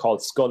Protestants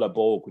called Sculla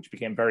Bogue, which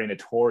became very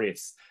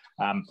notorious.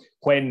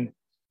 When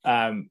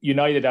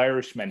United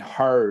Irishmen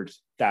heard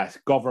that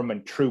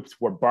government troops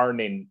were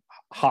burning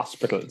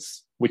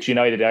hospitals with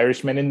United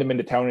Irishmen in them in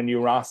the town of New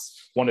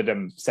Ross, one of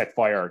them set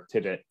fire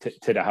to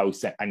the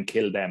house and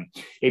killed them.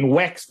 In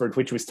Wexford,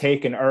 which was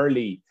taken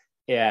early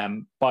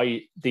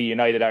by the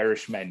United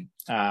Irishmen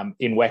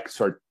in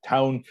Wexford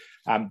town,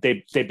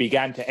 they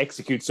began to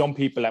execute some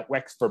people at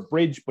Wexford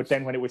Bridge, but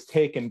then when it was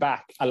taken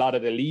back, a lot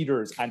of the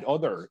leaders and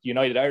other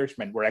United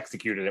Irishmen were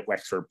executed at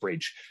Wexford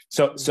Bridge,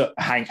 so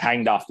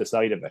hanged off the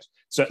side of it.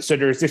 So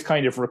there's this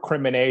kind of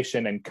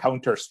recrimination and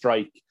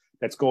counter-strike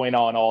that's going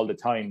on all the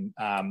time,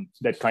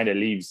 that kind of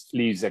leaves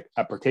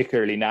a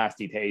particularly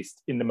nasty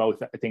taste in the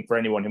mouth, I think, for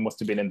anyone who must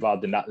have been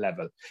involved in that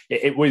level.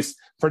 It was,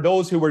 for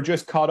those who were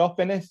just caught up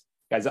in it,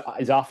 as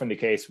is often the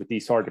case with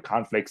these sort of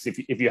conflicts,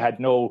 if you had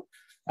no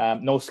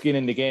skin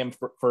in the game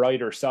for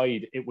either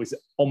side, it was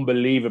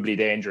unbelievably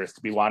dangerous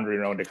to be wandering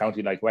around a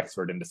county like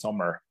Wexford in the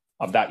summer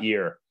of that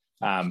year,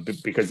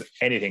 because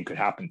anything could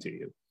happen to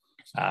you.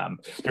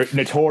 There are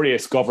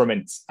notorious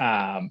government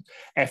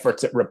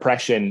efforts at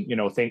repression,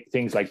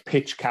 things like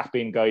pitch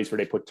capping guys where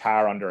they put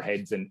tar on their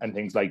heads and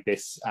things like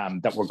this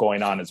that were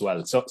going on as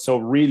well. So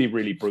really,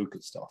 really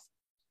brutal stuff.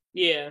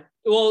 Yeah.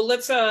 Well,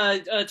 let's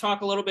talk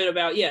a little bit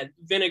about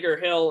Vinegar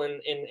Hill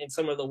and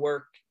some of the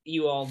work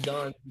you all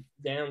done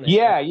down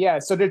there. Yeah.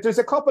 So there's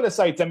a couple of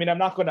sites. I mean, I'm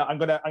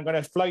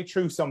gonna fly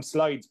through some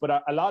slides,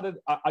 but a lot of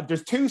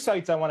there's two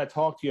sites I want to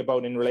talk to you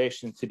about in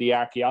relation to the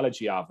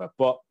archaeology of it.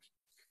 But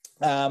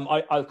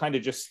I'll kind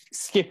of just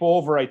skip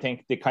over, I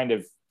think, the kind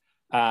of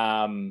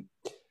a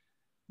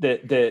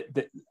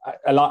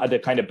lot of the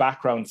kind of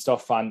background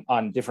stuff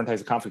on different types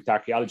of conflict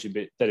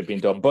archaeology that have been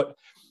done. But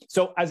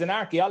so as an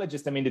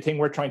archaeologist, I mean, the thing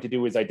we're trying to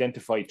do is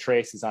identify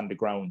traces on the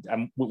ground.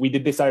 And we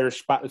did this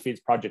Irish Battlefields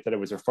project that I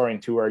was referring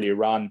to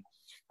earlier on,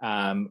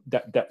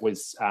 that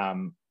was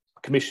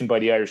commissioned by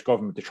the Irish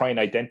government to try and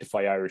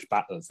identify Irish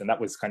battles. And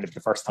that was kind of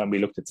the first time we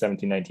looked at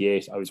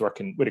 1798. I was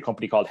working with a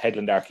company called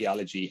Headland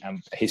Archaeology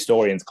and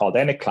historians called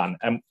Ennicklan.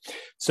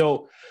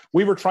 So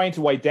we were trying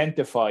to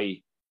identify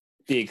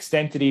the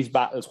extent of these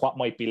battles, what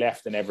might be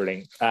left and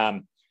everything.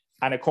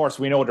 And of course,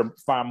 we know they're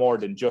far more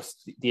than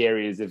just the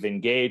areas of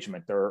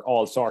engagement. There are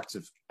all sorts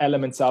of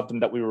elements of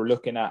them that we were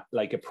looking at,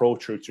 like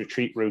approach routes,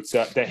 retreat routes.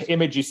 So the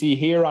image you see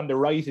here on the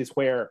right is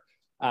where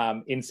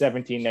in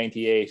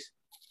 1798,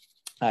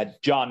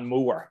 John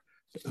Moore,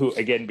 who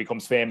again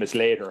becomes famous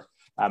later,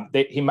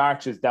 he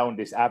marches down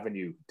this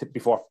avenue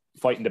before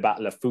fighting the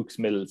Battle of Fuchs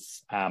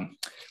Mills,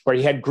 where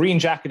he had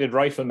green-jacketed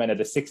riflemen of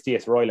the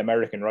 60th Royal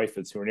American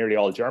Rifles, who are nearly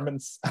all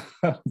Germans,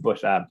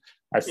 but are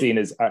seen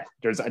as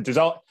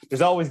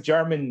there's always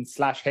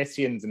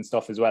German/Hessians and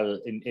stuff as well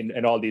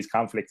in all these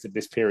conflicts at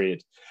this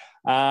period.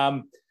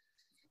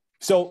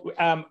 So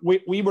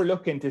we were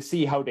looking to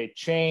see how they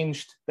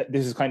changed.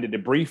 This is kind of the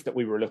brief that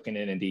we were looking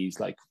in these.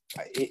 Like,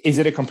 is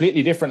it a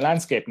completely different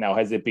landscape now?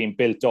 Has it been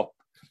built up?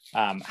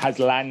 Has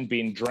land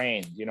been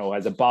drained?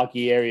 Has a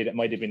boggy area that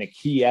might have been a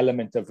key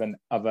element of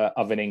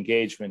an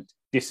engagement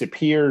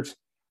disappeared?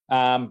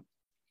 And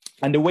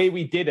the way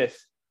we did it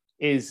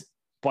is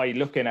by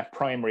looking at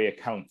primary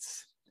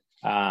accounts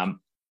and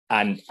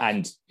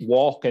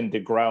walking the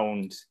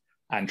ground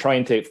and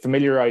trying to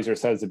familiarize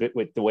ourselves a bit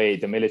with the way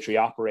the military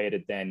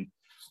operated then,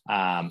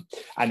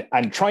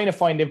 and trying to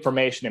find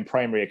information in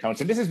primary accounts.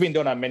 And this has been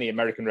done on many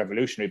American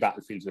Revolutionary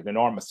battlefields with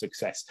enormous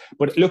success.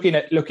 But looking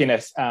at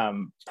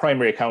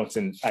primary accounts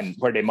and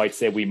where they might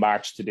say we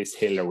marched to this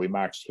hill, or we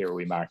marched here, or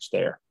we marched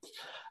there.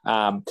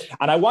 And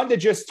I want to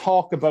just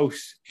talk about,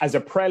 as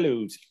a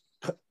prelude,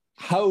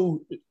 how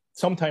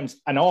sometimes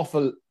an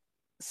awful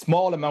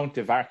small amount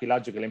of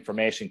archaeological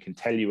information can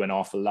tell you an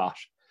awful lot.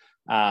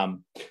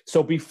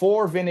 So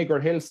before Vinegar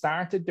Hill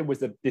started, there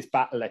was this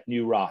battle at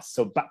New Ross.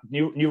 So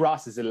New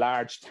Ross is a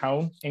large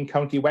town in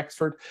County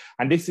Wexford,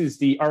 and this is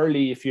the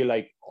early, if you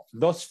like,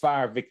 thus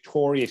far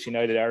victorious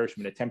United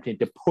Irishmen attempting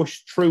to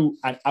push through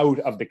and out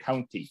of the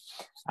county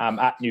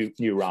at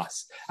New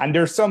Ross. And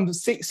there's some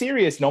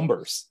serious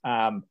numbers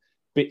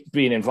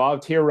being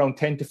involved here, around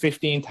 10 to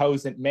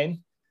 15,000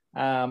 men.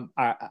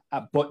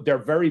 but they're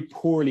very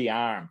poorly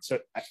armed. So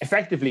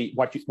effectively,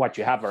 what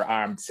you have are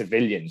armed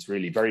civilians.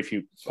 Really, very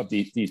few of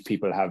these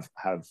people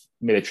have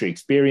military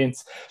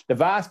experience. The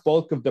vast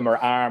bulk of them are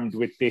armed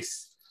with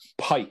this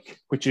pike,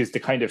 which is the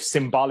kind of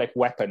symbolic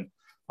weapon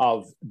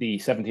of the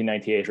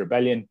 1798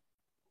 rebellion.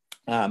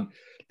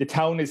 The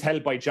town is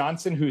held by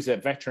Johnson, who's a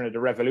veteran of the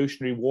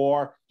Revolutionary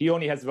War. He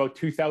only has about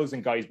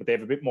 2,000 guys, but they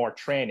have a bit more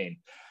training.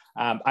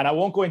 And I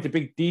won't go into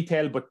big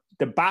detail, but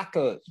the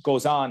battle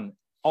goes on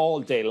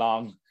all day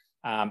long.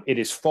 It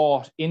is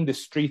fought in the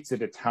streets of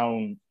the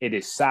town. It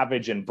is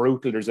savage and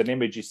brutal. There's an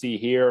image you see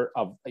here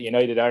of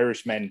United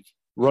Irishmen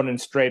running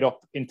straight up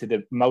into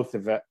the mouth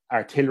of an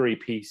artillery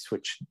piece,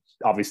 which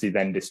obviously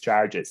then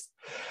discharges.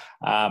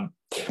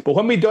 But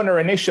when we done our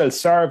initial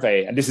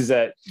survey, and this is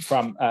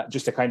from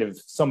just a kind of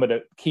some of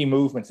the key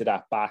movements of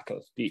that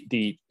battle,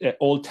 the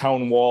old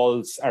town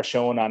walls are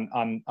shown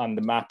on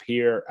the map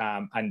here,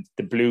 and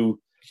the blue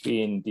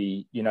being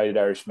the United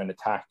Irishmen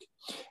attack.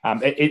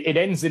 It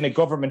ends in a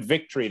government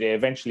victory. They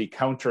eventually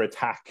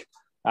counterattack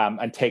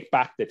and take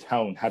back the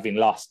town, having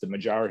lost the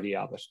majority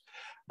of it.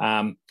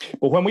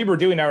 But when we were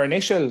doing our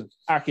initial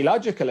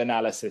archaeological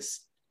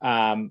analysis,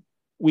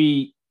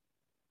 we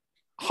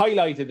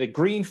highlighted a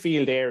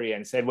greenfield area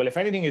and said, well, if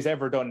anything is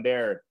ever done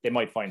there, they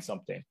might find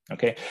something.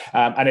 Okay.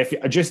 And if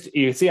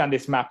you see on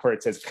this map where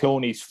it says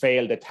Cloney's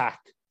failed attack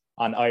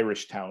on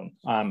Irish Town,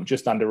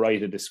 just on the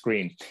right of the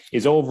screen,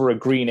 is over a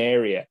green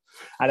area.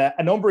 And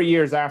a number of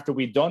years after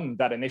we'd done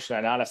that initial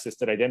analysis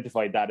that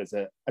identified that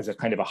as a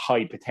kind of a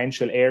high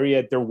potential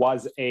area, there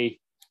was a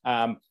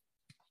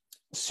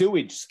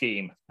sewage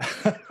scheme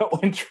that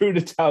went through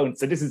the town.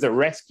 So this is a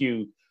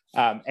rescue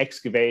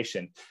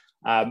excavation.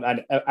 And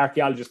an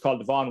archaeologist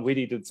called Vaughan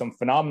Whitty did some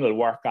phenomenal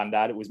work on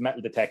that. It was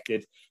metal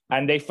detected,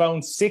 and they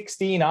found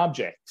 16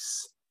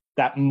 objects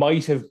that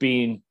might have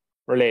been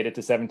related to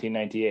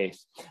 1798.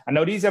 And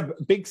now these have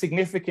big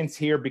significance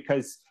here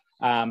because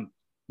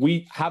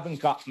we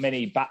haven't got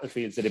many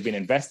battlefields that have been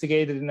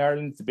investigated in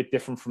Ireland. It's a bit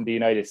different from the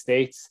United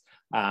States.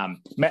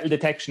 Metal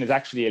detection is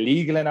actually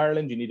illegal in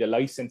Ireland. You need a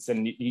license,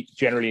 and you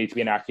generally need to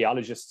be an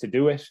archaeologist to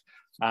do it.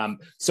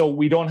 So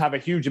we don't have a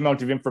huge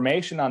amount of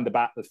information on the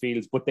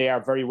battlefields, but they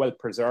are very well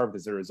preserved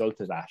as a result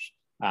of that.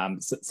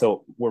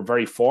 So we're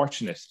very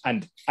fortunate.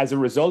 And as a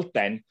result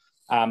then,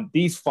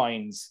 these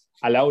finds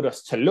allowed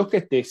us to look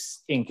at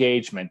this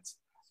engagement,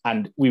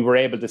 and we were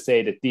able to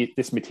say that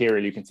this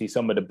material, you can see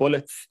some of the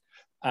bullets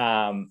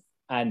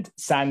and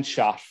sand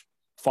shot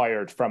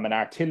fired from an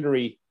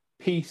artillery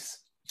piece,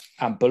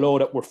 and below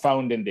that were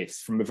found in this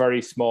from a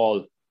very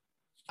small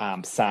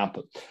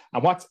sample.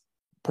 And what's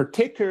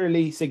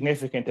particularly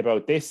significant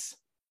about this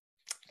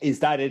is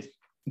that it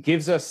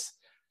gives us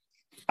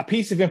a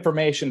piece of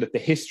information that the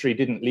history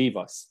didn't leave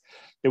us.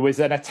 There was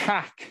an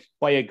attack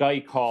by a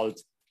guy called,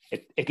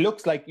 it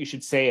looks like you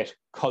should say it,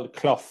 called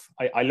Clough.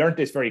 I learned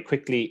this very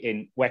quickly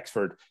in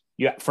Wexford.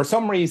 For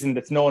some reason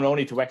that's known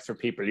only to Wexford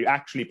people, you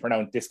actually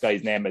pronounce this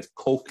guy's name as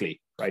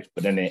Coakley, right?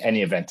 But in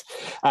any event,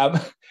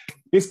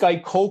 this guy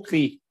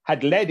Coakley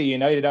had led a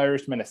United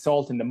Irishman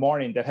assault in the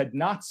morning that had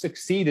not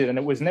succeeded, and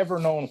it was never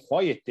known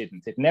why it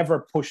didn't. It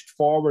never pushed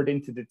forward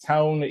into the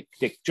town.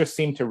 It just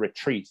seemed to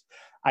retreat.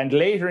 And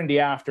later in the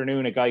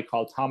afternoon, a guy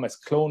called Thomas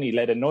Cloney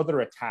led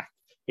another attack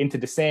into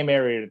the same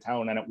area of the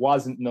town, and it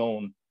wasn't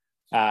known.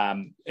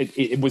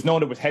 It was known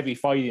there was heavy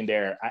fighting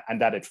there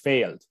and that it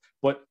failed,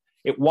 but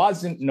it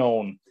wasn't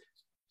known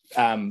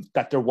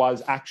that there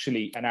was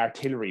actually an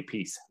artillery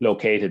piece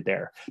located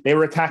there. They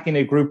were attacking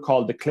a group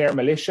called the Clare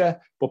Militia,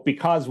 but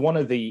because one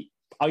of the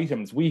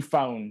items we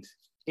found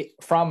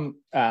from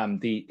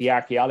the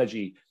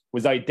archaeology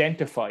was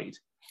identified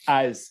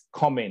as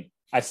coming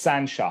as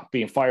sand shot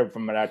being fired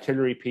from an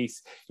artillery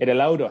piece, it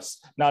allowed us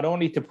not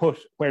only to put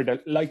where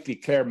the likely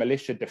Clare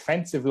Militia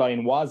defensive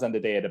line was on the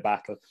day of the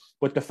battle,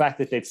 but the fact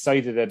that they'd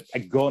sighted a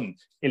gun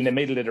in the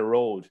middle of the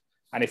road.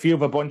 And if you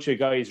have a bunch of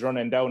guys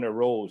running down a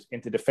road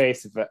into the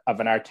face of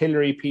an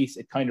artillery piece,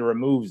 it kind of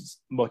removes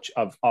much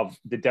of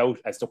the doubt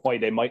as to why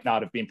they might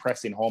not have been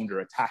pressing home their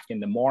attack in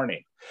the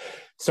morning.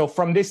 So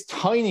from this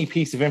tiny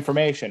piece of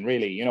information,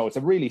 really, it's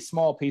a really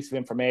small piece of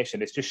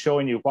information. It's just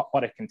showing you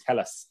what it can tell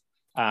us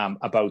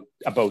about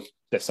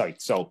the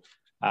site. So,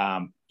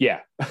 yeah.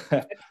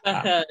 I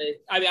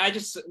mean, I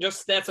just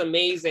that's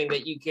amazing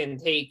that you can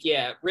take,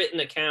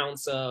 written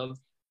accounts of,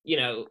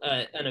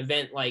 an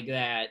event like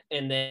that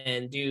and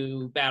then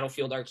do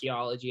battlefield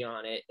archaeology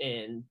on it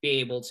and be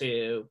able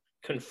to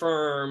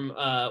confirm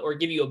or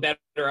give you a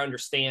better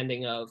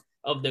understanding of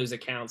those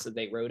accounts that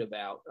they wrote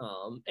about.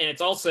 And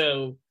it's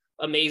also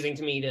amazing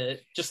to me to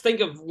just think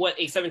of what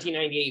a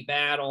 1798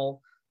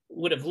 battle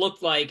would have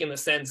looked like in the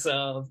sense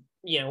of,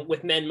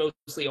 with men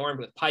mostly armed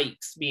with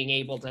pikes, being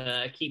able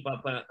to keep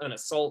up an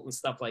assault and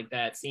stuff like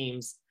that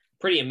seems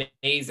pretty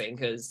amazing.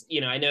 Because,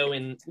 I know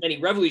in many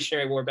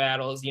Revolutionary War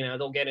battles,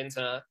 they'll get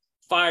into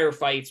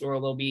firefights where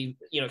they'll be,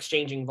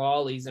 exchanging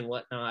volleys and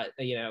whatnot,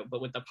 but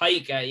with the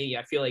pike,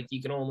 I feel like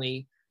you can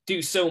only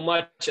do so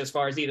much as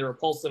far as either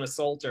repulse an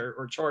assault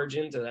or charge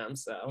into them.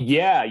 So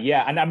yeah,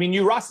 and I mean,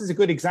 New Ross is a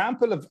good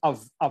example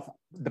of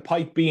the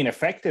pike being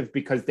effective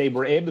because they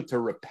were able to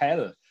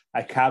repel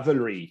a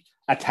cavalry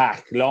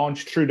attack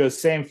launched through those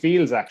same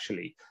fields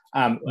actually.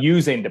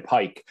 Using the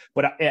pike,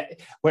 but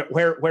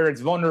where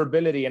its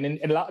vulnerability, and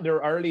in a lot of their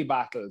early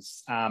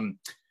battles,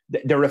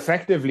 they're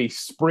effectively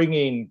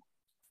springing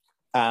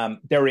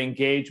their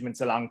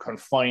engagements along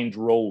confined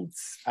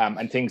roads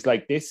and things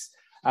like this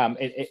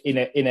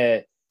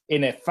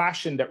in a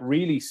fashion that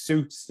really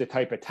suits the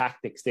type of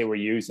tactics they were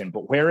using.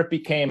 But where it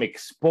became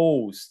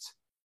exposed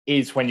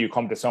is when you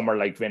come to somewhere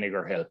like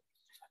Vinegar Hill,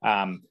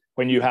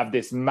 when you have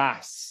this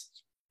mass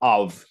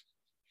of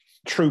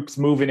troops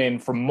moving in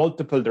from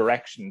multiple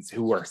directions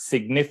who are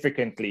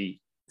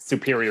significantly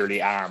superiorly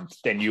armed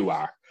than you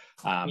are.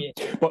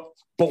 But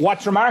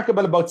what's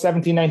remarkable about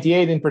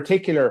 1798 in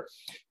particular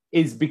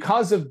is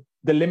because of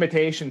the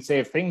limitations, say,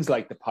 of things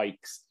like the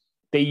pikes,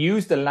 they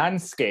use the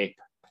landscape,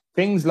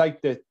 things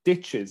like the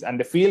ditches and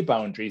the field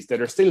boundaries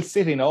that are still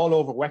sitting all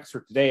over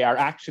Wexford today are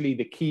actually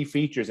the key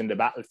features in the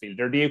battlefield.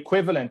 They're the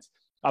equivalent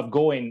of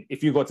going,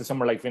 if you go to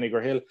somewhere like Vinegar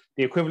Hill,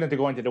 the equivalent of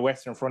going to the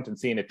Western Front and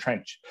seeing a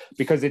trench,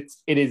 because it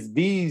is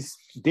these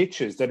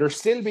ditches that are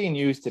still being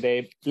used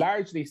today,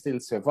 largely still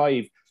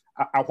survive,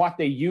 are what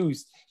they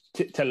use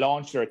to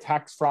launch their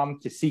attacks from,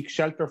 to seek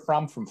shelter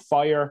from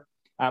fire.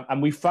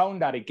 And we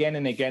found that again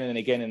and again and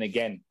again and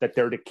again, that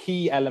they're the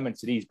key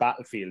elements of these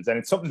battlefields. And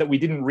it's something that we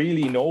didn't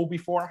really know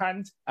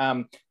beforehand,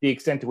 the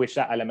extent to which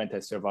that element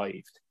has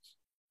survived.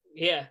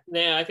 Yeah,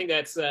 I think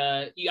that's,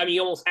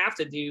 you almost have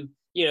to do,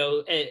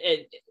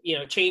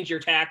 change your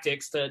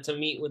tactics to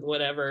meet with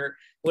whatever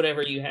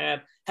you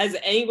have. Has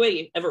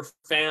anybody ever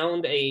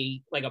found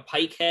a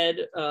pike head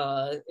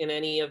in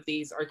any of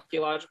these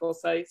archaeological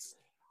sites?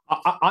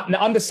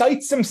 On the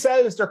sites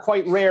themselves, they're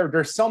quite rare.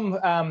 There's some,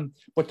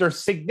 but there's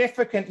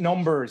significant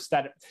numbers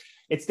that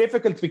it's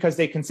difficult because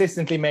they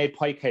consistently made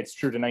pike heads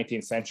through the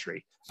 19th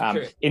century.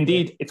 Sure.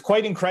 Indeed, it's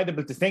quite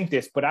incredible to think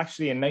this, but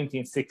actually in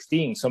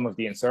 1916, some of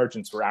the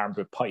insurgents were armed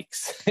with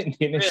pikes in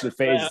the initial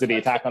phases of the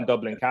attack on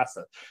Dublin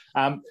Castle.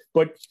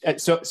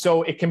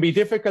 So it can be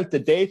difficult to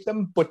date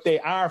them, but they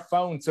are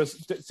found. So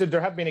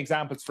there have been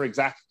examples, for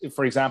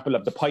example,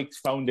 of the pikes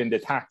found in the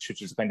thatch,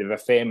 which is kind of a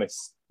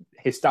famous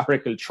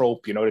historical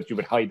trope, that you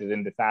would hide it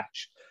in the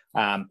thatch.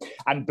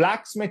 And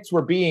blacksmiths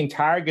were being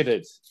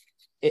targeted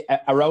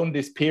around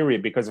this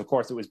period because, of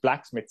course, it was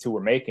blacksmiths who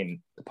were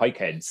making the pike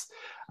heads.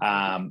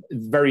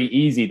 Very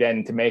easy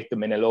then to make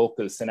them in a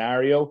local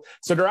scenario.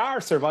 So there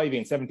are surviving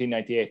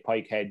 1798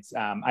 pike heads,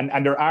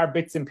 and there are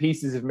bits and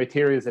pieces of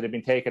materials that have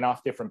been taken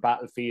off different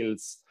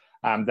battlefields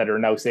that are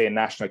now, say, in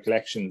national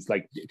collections,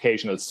 like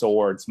occasional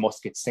swords,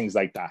 muskets, things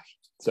like that.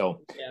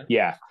 So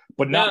yeah.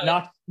 But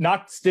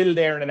not still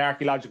there in an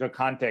archaeological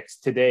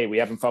context today. We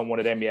haven't found one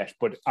of them yet,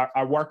 but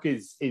our work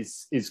is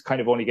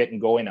kind of only getting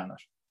going on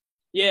it.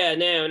 Yeah,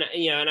 no,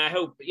 and I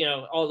hope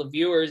all the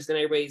viewers and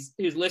everybody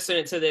who's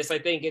listening to this. I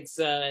think it's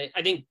I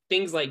think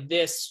things like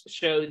this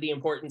show the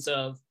importance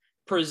of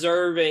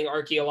preserving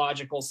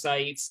archaeological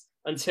sites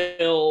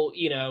until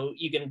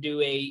you can do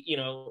a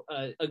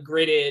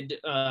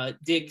gridded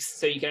dig,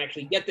 so you can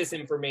actually get this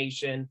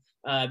information.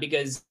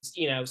 Because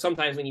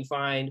sometimes when you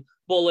find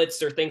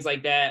bullets or things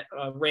like that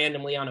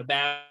randomly on a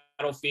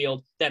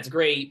battlefield, that's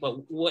great,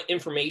 but what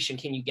information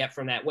can you get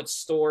from that? What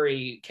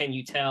story can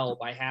you tell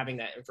by having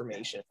that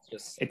information?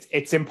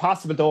 It's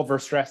impossible to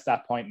overstress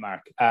that point,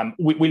 Mark.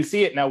 We'll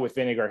see it now with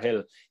Vinegar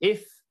Hill.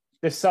 If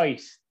the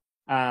site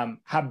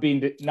have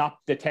been not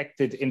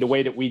detected in the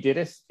way that we did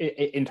it,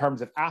 in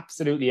terms of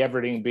absolutely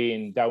everything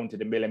being down to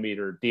the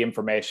millimeter, the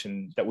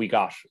information that we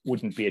got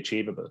wouldn't be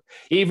achievable.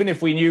 Even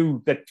if we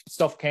knew that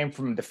stuff came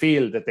from the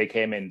field that they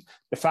came in,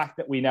 the fact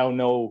that we now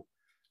know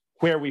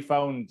where we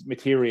found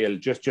material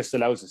just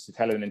allows us to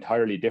tell an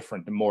entirely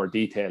different and more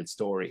detailed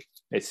story.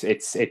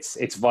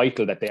 It's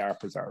vital that they are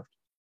preserved.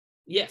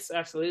 Yes,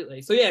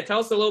 absolutely. So tell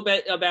us a little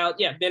bit about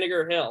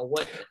Vinegar Hill.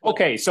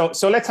 Okay, so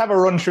let's have a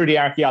run through the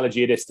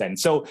archaeology of this then.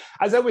 So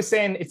as I was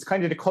saying, it's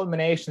kind of the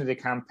culmination of the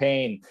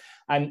campaign,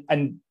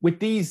 and with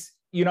these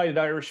United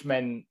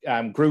Irishmen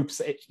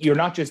groups, you're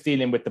not just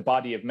dealing with the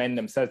body of men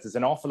themselves. There's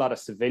an awful lot of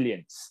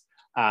civilians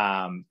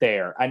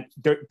there, and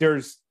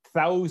there's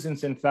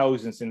thousands and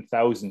thousands and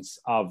thousands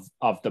of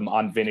them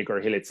on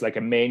Vinegar Hill. It's like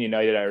a main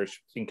United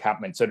Irish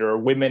encampment. So there are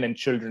women and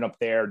children up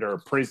there. There are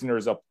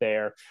prisoners up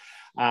there.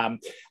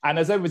 And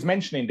as I was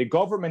mentioning, the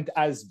government,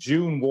 as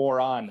June wore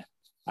on,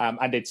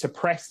 and it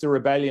suppressed the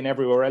rebellion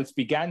everywhere else,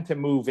 began to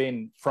move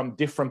in from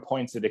different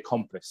points of the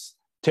compass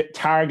to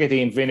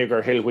targeting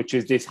Vinegar Hill, which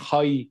is this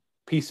high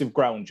piece of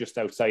ground just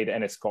outside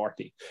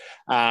Enniscorthy.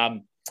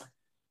 The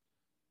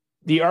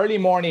early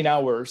morning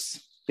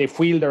hours, they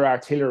wheeled their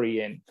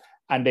artillery in,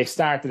 and they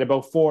started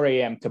about 4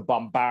 a.m. to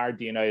bombard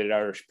the United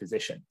Irish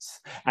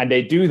positions. And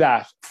they do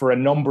that for a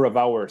number of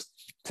hours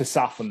to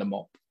soften them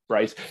up,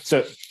 right?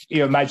 So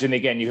you imagine,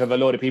 again, you have a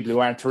lot of people who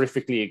aren't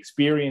terrifically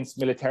experienced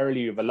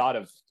militarily. You have a lot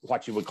of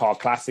what you would call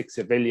classic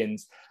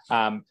civilians.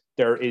 They're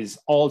there is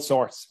all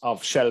sorts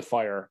of shell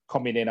fire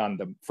coming in on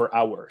them for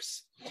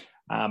hours.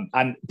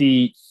 And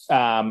the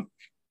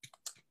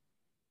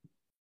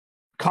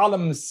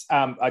columns,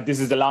 this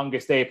is the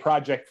longest day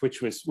project,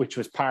 which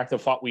was part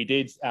of what we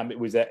did. It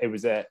was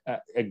a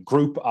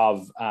group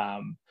of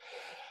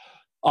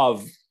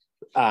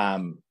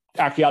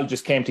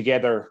archaeologists came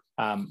together,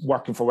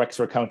 working for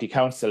Wexford County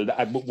Council,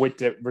 with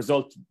the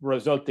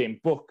resulting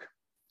book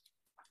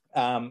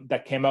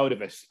that came out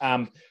of it.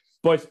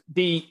 But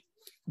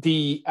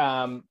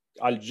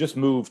I'll just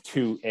move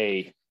to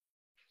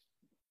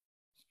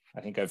I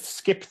think I've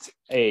skipped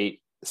a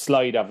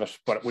slide of it,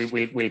 but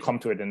we'll come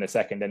to it in a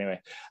second anyway.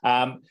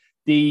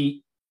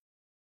 The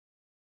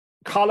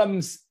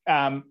columns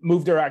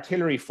moved their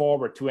artillery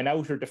forward to an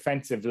outer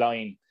defensive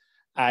line,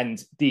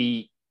 and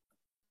the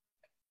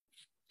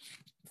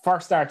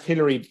first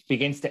artillery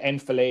begins to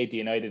enfilade the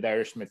United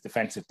Irishmen's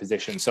defensive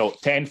position. So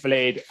to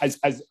enfilade, as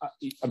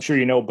I'm sure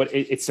you know, but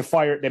it's to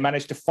fire. They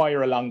managed to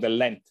fire along the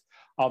length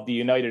of the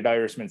United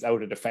Irishmen's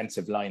outer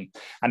defensive line,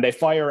 and they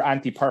fire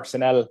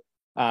anti-personnel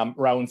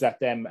rounds at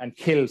them and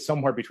kill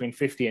somewhere between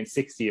 50 and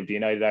 60 of the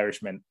United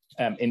Irishmen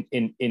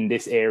in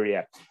this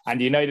area. And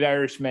the United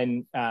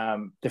Irishmen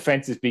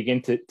defenses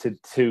begin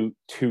to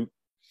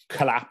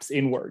collapse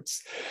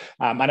inwards.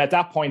 And at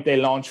that point, they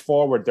launch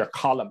forward their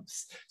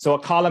columns. So a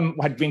column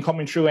had been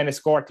coming through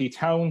Enniscorthy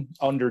town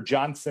under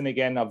Johnson,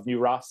 again, of New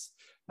Ross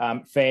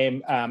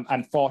fame,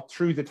 and fought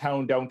through the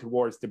town down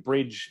towards the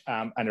bridge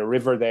and a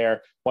river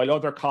there, while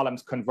other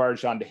columns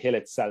converged on the hill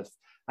itself.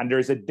 And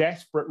there's a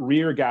desperate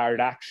rearguard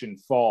action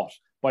fought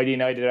by the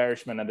United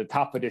Irishmen at the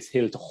top of this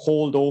hill to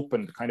hold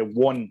open kind of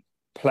one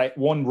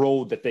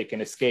road that they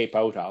can escape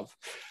out of.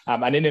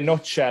 And in a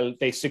nutshell,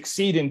 they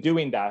succeed in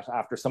doing that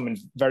after some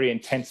very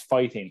intense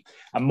fighting.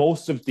 And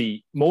most of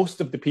the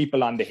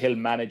people on the hill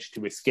manage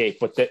to escape,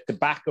 but the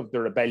back of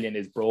the rebellion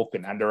is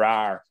broken, and there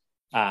are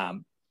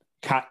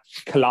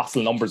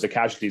colossal numbers of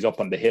casualties up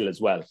on the hill as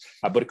well.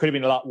 But it could have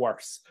been a lot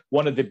worse.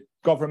 One of the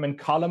government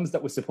columns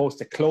that was supposed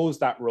to close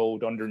that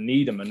road under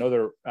Needham,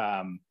 another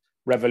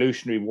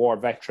Revolutionary War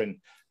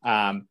veteran,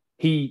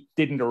 he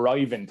didn't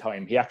arrive in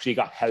time. He actually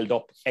got held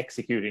up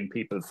executing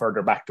people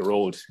further back the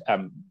road.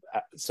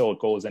 So it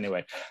goes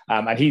anyway.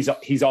 And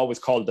he's always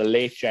called the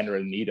late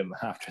General Needham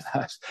after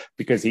that,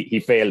 because he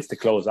fails to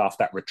close off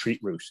that retreat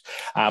route.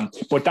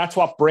 But that's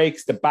what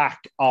breaks the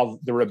back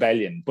of the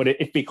rebellion. But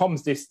it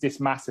becomes this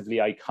massively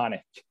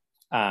iconic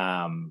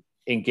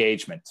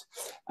engagement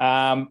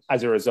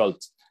as a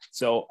result.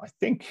 So I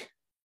think,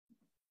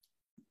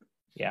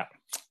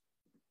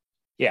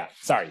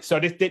 sorry. So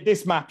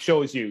this map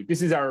shows you,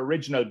 this is our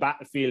original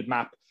battlefield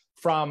map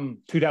from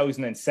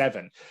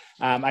 2007.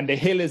 And the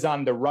hill is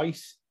on the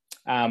right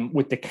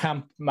with the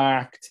camp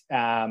marked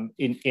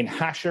in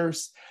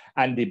hashers.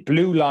 And the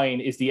blue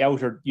line is the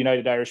outer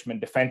United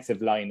Irishman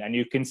defensive line. And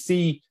you can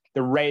see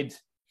the red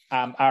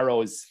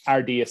arrows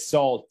are the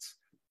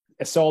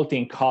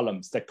assaulting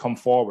columns that come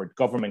forward,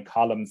 government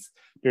columns.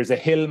 There's a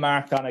hill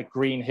marked on a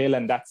green hill,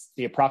 and that's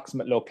the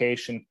approximate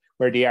location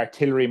where the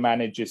artillery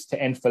manages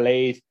to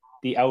enfilade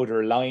the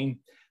outer line.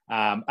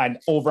 And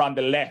over on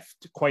the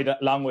left, quite a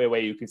long way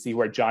away, you can see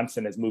where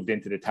Johnson has moved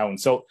into the town.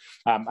 So,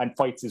 and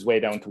fights his way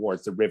down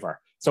towards the river.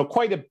 So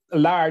quite a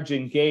large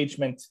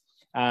engagement.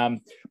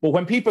 But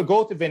when people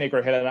go to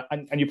Vinegar Hill,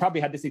 and you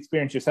probably had this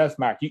experience yourself,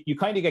 Mark, you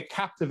kind of get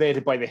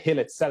captivated by the hill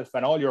itself,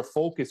 and all your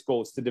focus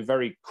goes to the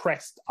very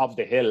crest of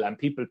the hill, and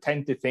people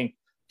tend to think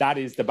that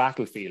is the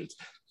battlefield.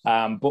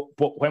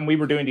 But when we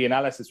were doing the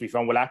analysis, we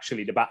found, well,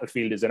 actually, the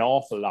battlefield is an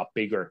awful lot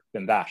bigger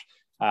than that.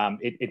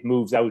 It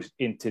moves out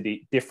into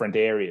the different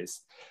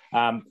areas.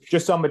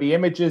 Just some of the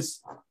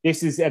images.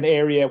 This is an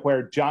area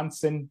where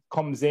Johnson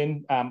comes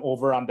in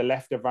over on the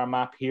left of our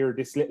map here,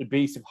 this little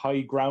piece of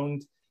high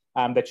ground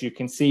that you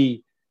can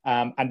see.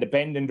 And the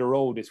bend in the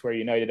road is where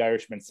United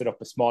Irishmen set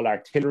up a small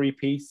artillery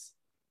piece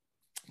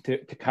to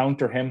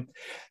counter him.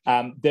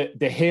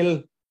 The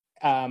hill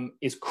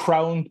is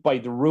crowned by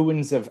the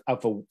ruins of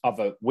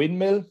a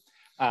windmill,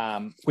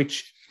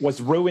 which was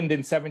ruined in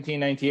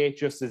 1798,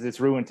 just as it's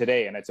ruined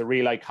today. And it's a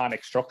real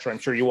iconic structure. I'm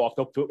sure you walked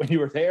up to it when you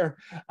were there,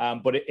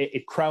 but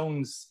it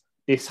crowns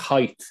this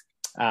height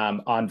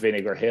on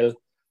Vinegar Hill.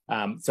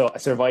 So a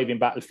surviving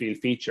battlefield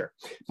feature.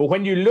 But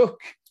when you look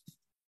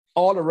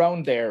all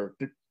around there,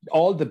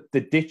 all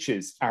the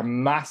ditches are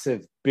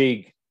massive,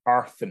 big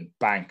earthen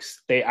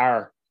banks. They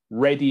are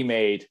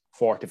ready-made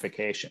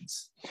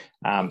fortifications.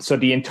 So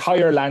the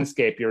entire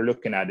landscape you're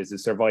looking at is a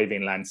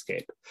surviving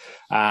landscape.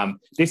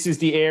 This is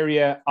the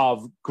area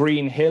of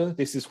Green Hill.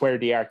 This is where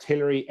the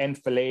artillery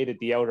enfiladed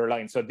the outer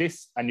line. So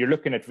this, and you're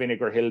looking at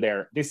Vinegar Hill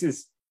there, this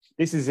is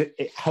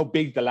how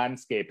big the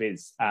landscape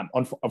is.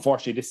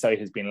 Unfortunately, this site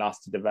has been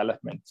lost to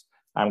development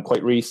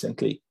quite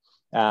recently.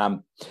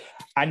 And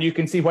you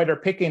can see why they're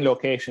picking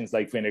locations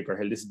like Vinegar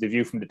Hill. This is the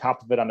view from the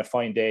top of it on a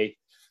fine day.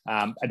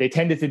 And they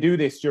tended to do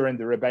this during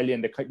the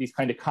rebellion. These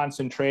kind of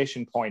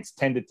concentration points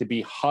tended to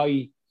be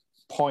high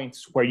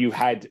points where you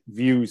had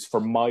views for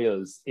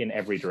miles in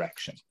every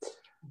direction.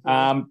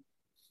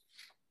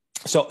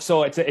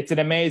 So it's an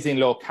amazing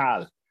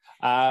locale.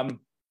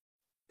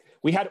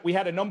 We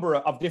had a number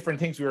of different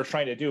things we were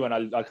trying to do, and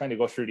I'll kind of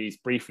go through these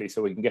briefly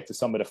so we can get to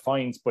some of the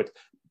finds. But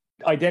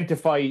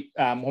identify,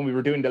 when we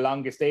were doing the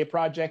longest day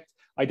project,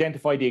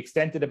 identify the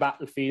extent of the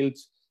battlefield,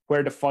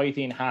 where the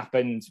fighting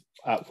happened,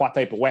 what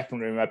type of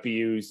weaponry might be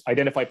used,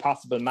 identify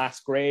possible mass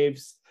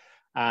graves,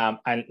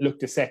 and look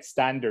to set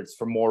standards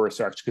for more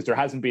research, because there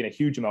hasn't been a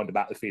huge amount of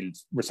battlefield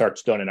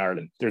research done in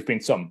Ireland. There's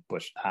been some,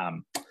 but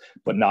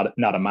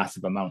not a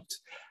massive amount.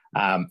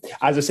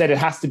 As I said, it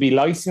has to be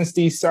licensed,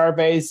 these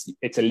surveys.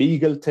 It's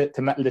illegal to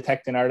metal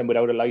detect in Ireland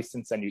without a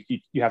license, and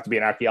you have to be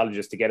an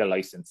archaeologist to get a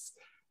license.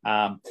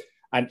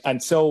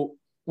 And so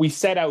we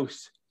set out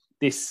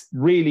this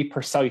really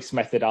precise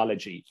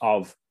methodology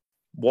of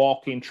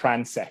walking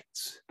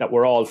transects that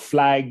were all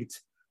flagged,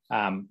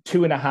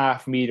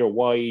 2.5 meter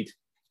wide.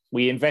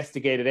 We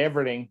investigated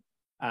everything,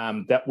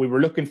 that we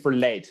were looking for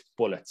lead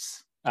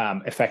bullets,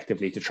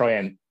 effectively, to try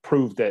and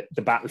prove that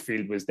the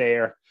battlefield was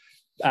there.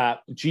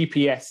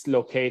 GPS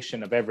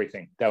location of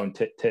everything down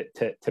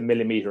to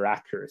millimeter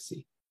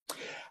accuracy.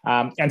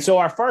 And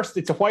so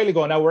it's a while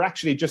ago now, we're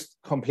actually just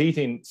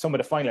completing some of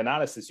the final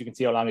analysis. You can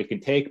see how long it can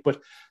take. But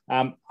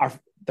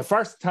the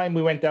first time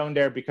we went down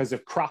there, because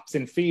of crops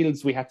in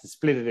fields, we had to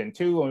split it in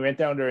two. And we went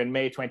down there in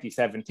May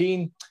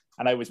 2017,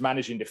 and I was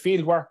managing the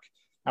field work,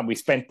 and we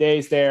spent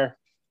days there,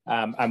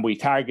 and we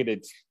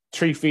targeted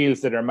 3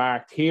 fields that are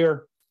marked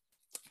here.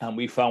 And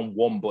we found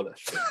 1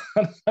 bullet.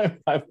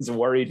 I was a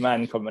worried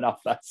man coming off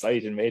that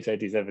site in May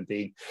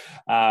 2017.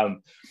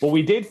 But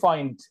we did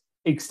find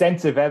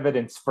extensive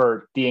evidence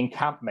for the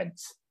encampment.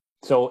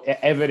 So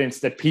evidence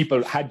that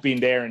people had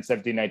been there in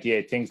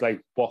 1798, things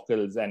like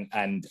buckles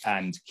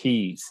and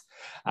keys.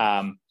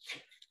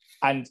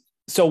 And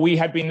so we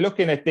had been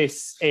looking at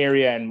this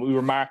area, and we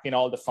were marking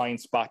all the find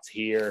spots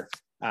here.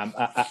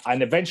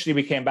 And eventually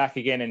we came back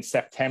again in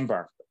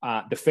September,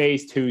 the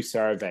phase 2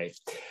 survey.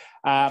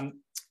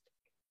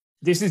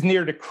 This is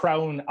near the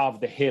crown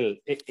of the hill.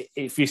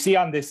 If you see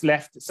on this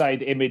left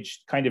side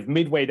image, kind of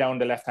midway down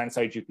the left-hand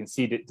side, you can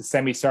see the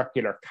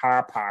semicircular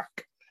car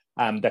park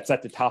that's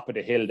at the top of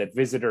the hill that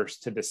visitors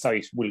to the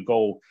site will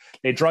go.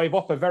 They drive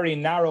up a very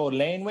narrow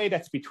laneway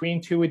that's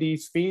between 2 of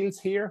these fields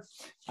here,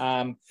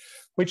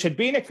 which had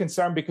been a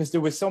concern because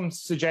there was some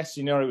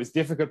suggestion, it was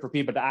difficult for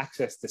people to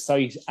access the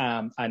site,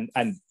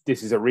 and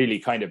this is a really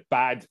kind of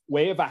bad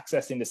way of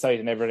accessing the site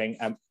and everything.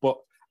 But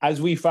as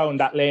we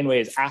found, that laneway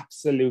is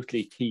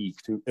absolutely key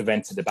to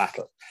events of the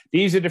battle.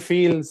 These are the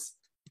fields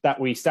that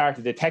we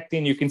started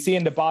detecting. You can see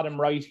in the bottom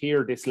right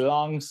here, this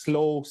long,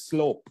 slow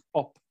slope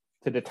up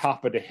to the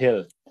top of the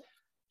hill.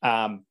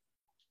 And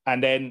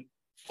then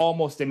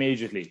almost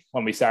immediately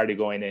when we started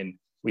going in,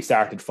 we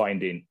started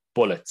finding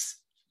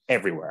bullets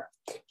everywhere.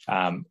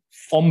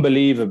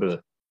 Unbelievable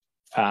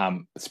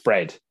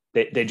spread.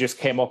 They just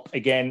came up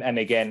again and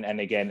again and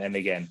again and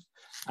again.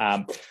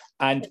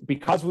 And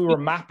because we were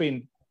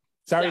mapping...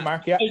 Sorry, yeah,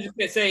 Mark, yeah? I was just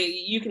going to say,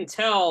 you can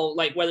tell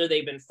like whether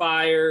they've been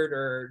fired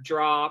or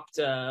dropped,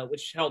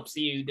 which helps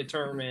you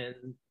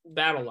determine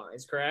battle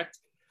lines, correct?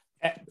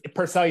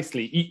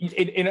 Precisely.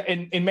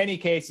 In many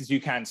cases,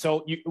 you can.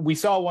 So we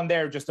saw one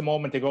there just a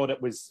moment ago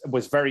that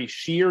was very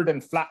sheared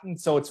and flattened.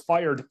 So it's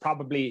fired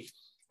probably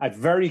at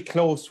very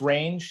close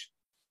range,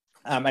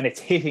 and it's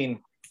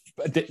hitting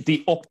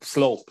the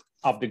upslope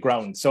of the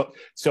ground. So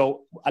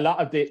a lot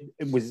of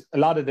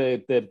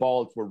the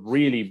balls were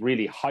really,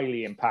 really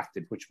highly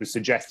impacted, which was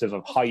suggestive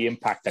of high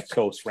impact at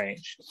close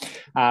range.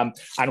 And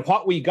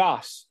what we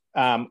got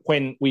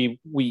when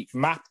we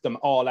mapped them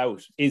all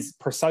out is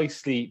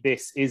precisely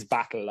this: is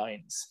battle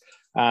lines.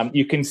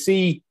 You can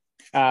see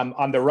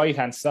on the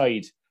right-hand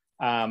side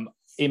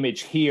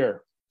image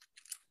here,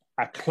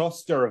 a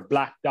cluster of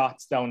black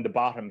dots down the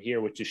bottom here,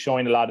 which is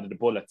showing a lot of the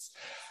bullets.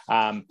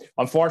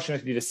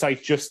 Unfortunately, the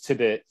site just to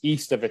the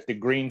east of it, the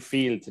green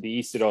field to the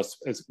east of us,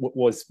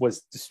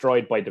 was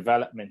destroyed by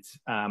development.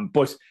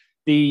 But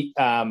the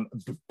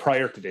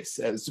prior to this,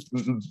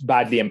 was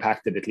badly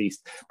impacted at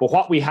least. But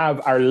what we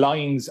have are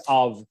lines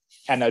of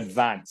an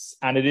advance,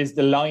 and it is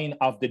the line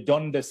of the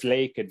Dundas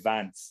Lake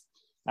advance,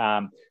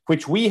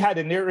 which we had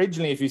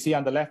originally, if you see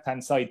on the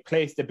left-hand side,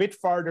 placed a bit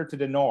farther to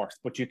the north.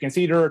 But you can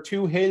see there are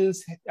 2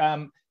 hills.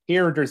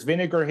 Here, there's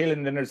Vinegar Hill,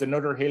 and then there's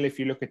another hill if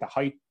you look at the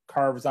height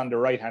curves on the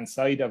right-hand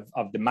side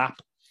of the map.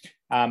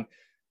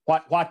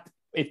 What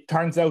it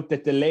turns out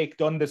that the Lake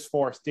Dundas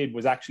force did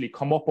was actually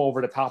come up over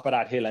the top of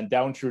that hill and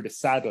down through the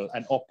saddle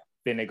and up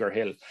Vinegar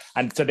Hill.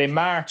 And so they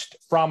marched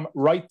from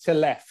right to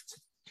left.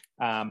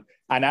 And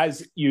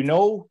as you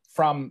know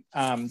from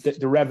the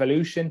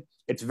revolution,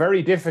 it's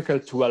very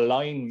difficult to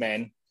align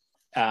men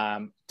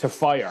to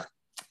fire.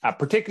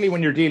 Particularly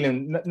when you're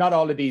dealing, not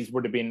all of these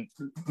would have been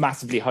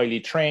massively highly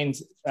trained.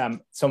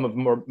 Some of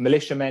them were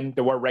militiamen.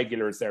 There were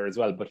regulars there as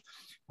well. But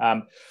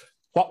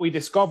what we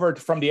discovered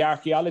from the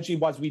archaeology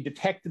was we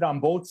detected on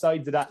both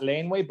sides of that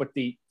laneway, but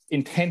the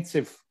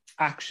intensive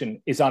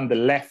action is on the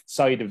left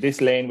side of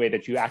this laneway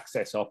that you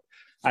access up.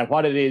 And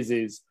what it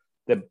is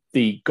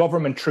the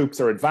government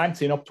troops are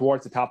advancing up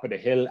towards the top of the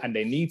hill, and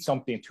they need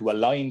something to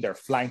align their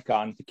flank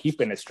on to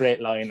keep in a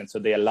straight line. And so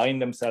they align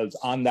themselves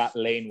on that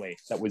laneway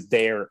that was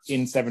there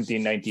in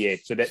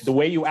 1798. So the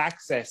way you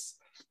access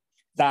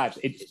that,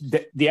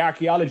 the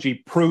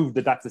archaeology proved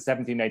that that's a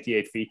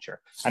 1798 feature.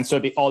 And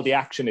so all the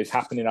action is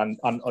happening on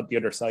the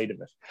other side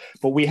of it.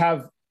 But we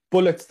have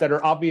bullets that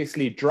are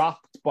obviously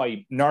dropped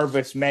by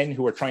nervous men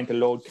who are trying to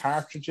load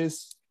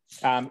cartridges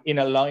in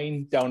a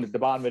line down at the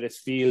bottom of this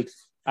field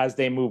as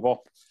they move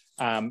up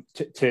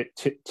to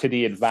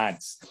the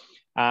advance.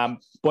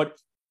 But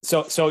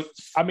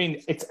I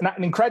mean, it's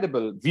an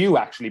incredible view,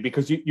 actually,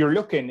 because you're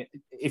looking,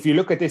 if you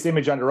look at this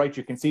image on the right,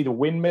 you can see the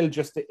windmill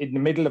just in the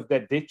middle of the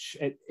ditch.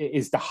 It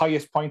is the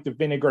highest point of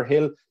Vinegar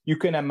Hill. You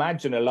can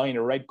imagine a line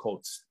of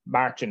redcoats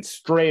marching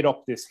straight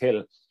up this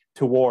hill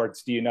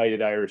towards the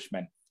United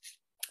Irishmen.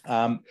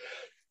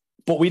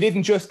 But we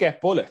didn't just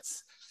get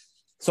bullets.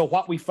 So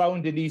what we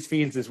found in these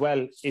fields as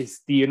well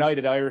is the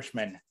United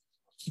Irishmen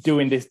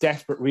doing this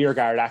desperate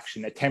rearguard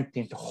action,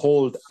 attempting to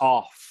hold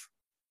off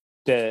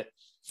the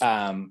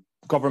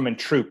government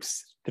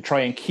troops to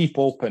try and keep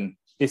open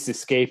this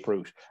escape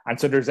route. And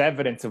so there's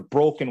evidence of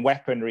broken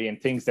weaponry and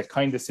things that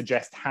kind of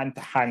suggest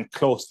hand-to-hand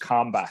close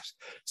combat.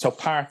 So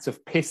parts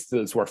of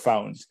pistols were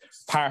found,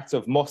 parts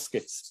of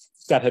muskets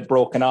that had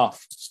broken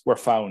off were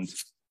found.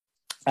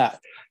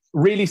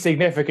 Really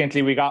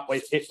significantly, we got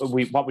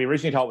what we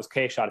originally thought was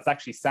case shot. It's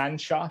actually sand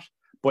shot.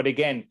 But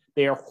again,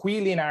 they are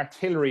wheeling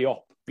artillery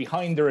up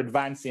behind their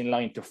advancing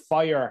line to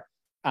fire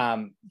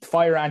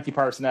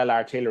anti-personnel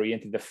artillery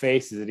into the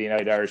faces of the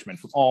United Irishmen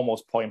from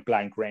almost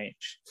point-blank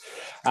range.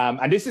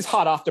 And this is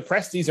hot off the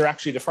press. These are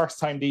actually the first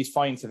time these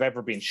finds have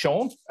ever been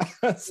shown.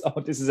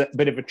 So this is a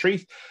bit of a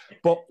treat.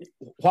 But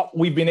what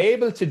we've been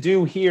able to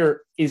do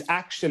here is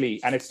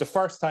actually, and it's the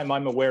first time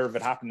I'm aware of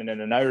it happening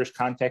in an Irish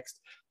context,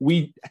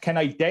 we can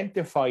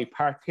identify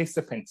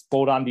participants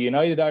both on the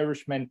United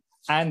Irishmen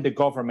and the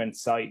government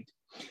side.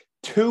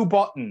 Two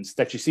buttons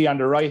that you see on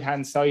the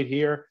right-hand side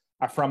here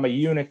are from a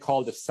unit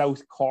called the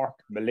South Cork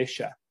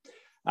Militia.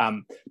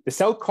 The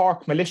South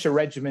Cork Militia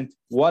Regiment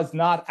was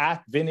not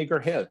at Vinegar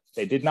Hill.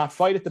 They did not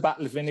fight at the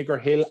Battle of Vinegar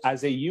Hill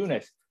as a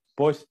unit,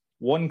 but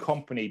one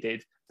company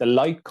did, the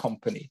Light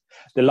Company.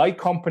 The Light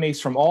Companies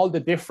from all the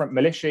different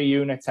militia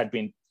units had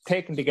been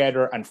taken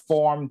together and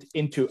formed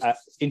into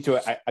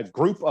a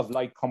group of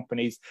light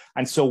companies.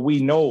 And so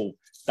we know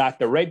that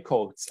the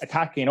Redcoats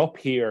attacking up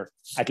here,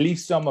 at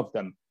least some of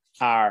them,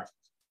 are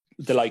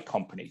the light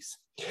companies.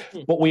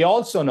 But we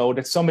also know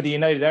that some of the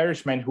United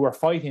Irishmen who are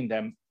fighting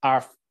them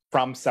are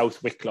from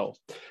South Wicklow,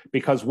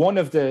 because one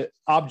of the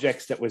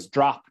objects that was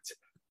dropped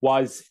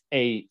was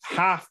a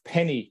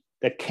halfpenny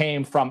that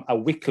came from a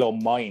Wicklow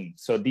mine.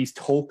 So these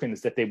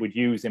tokens that they would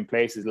use in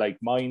places like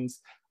mines.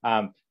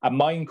 A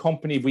mine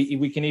company,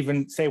 we can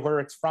even say where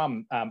it's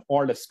from.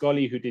 Orla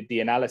Scully, who did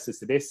the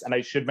analysis of this. And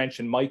I should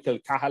mention Michael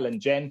Cahill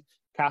and Jen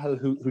Cahill,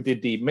 who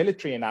did the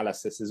military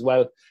analysis as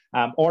well.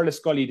 Orla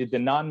Scully did the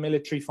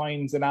non-military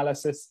finds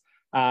analysis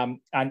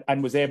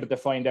and was able to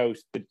find out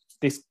that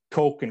this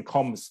token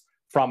comes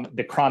from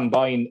the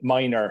Cronbine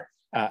miners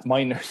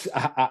mine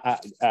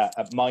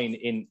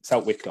in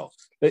South Wicklow.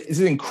 This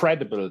is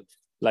incredible.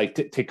 Like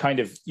to kind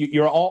of,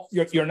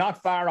 you're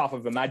not far off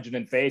of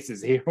imagining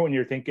faces here when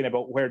you're thinking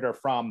about where they're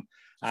from.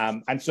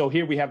 And so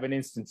here we have an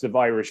instance of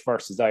Irish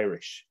versus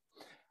Irish.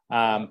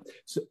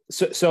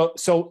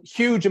 So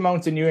huge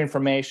amounts of new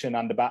information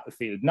on the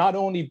battlefield, not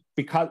only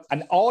because,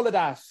 and all of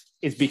that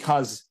is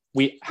because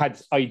we had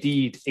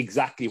ID'd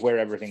exactly where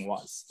everything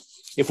was.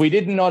 If we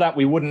didn't know that,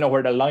 we wouldn't know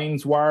where the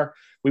lines were.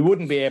 We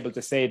wouldn't be able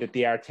to say that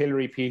the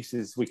artillery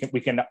pieces, we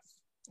can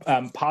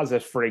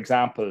posit, for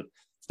example,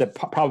 the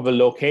probable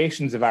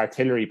locations of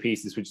artillery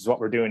pieces, which is what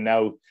we're doing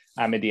now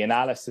in the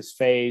analysis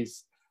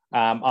phase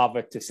of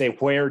it, to say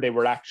where they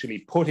were actually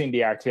putting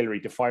the artillery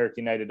to fire at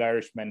the United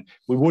Irishmen.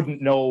 We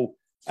wouldn't know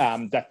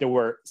that there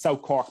were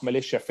South Cork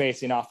militia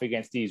facing off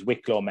against these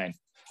Wicklow men.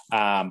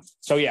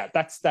 So yeah,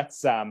 that's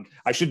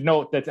I should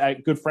note that a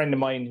good friend of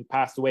mine who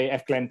passed away,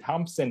 F. Glenn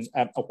Thompson,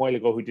 a while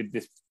ago, who did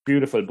this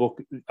beautiful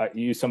book,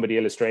 used some of the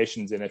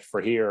illustrations in it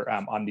for here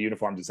on the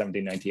uniforms of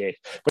 1798.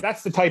 But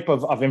that's the type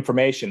of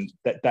information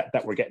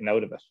that we're getting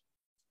out of it.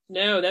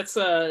 No, that's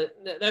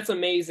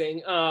amazing.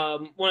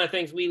 One of the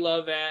things we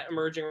love at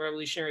Emerging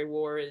Revolutionary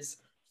War is,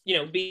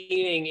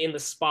 being in the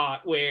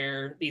spot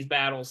where these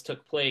battles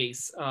took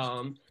place.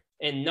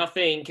 And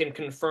nothing can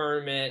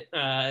confirm it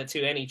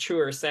to any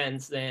truer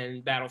sense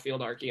than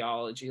battlefield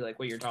archaeology, like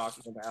what you're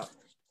talking about.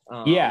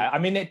 Yeah, I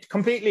mean,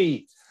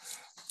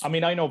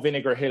 I know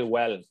Vinegar Hill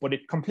well, but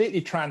it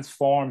completely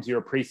transforms your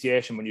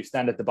appreciation when you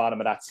stand at the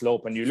bottom of that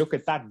slope and you look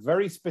at that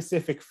very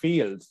specific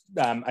field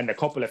and a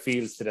couple of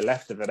fields to the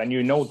left of it, and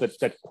you know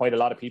that quite a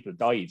lot of people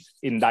died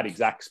in that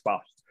exact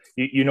spot.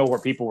 You know where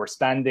people were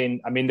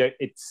standing. I mean,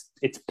 it's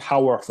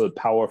powerful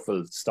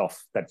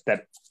stuff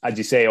that, as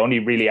you say, only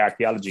really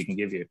archaeology can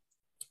give you.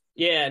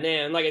 Yeah,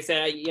 man. Like I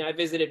said, I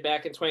visited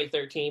back in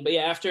 2013. But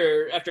yeah,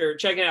 after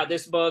checking out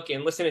this book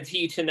and listening to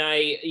you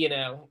tonight,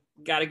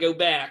 got to go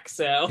back.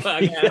 So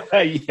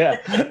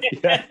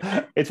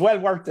yeah. It's well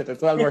worth it.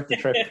 It's well worth the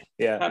trip.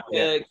 Yeah. Have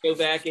to go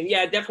back, and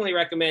definitely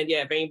recommend.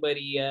 Yeah, if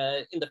anybody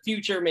in the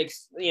future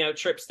makes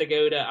trips to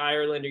go to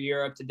Ireland or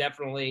Europe, to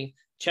definitely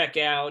check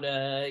out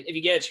if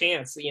you get a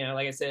chance.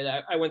 Like I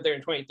said, I went there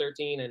in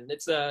 2013, and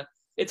it's a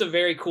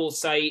very cool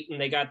site, and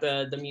they got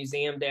the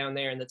museum down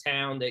there in the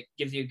town that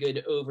gives you a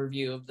good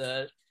overview of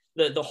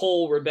the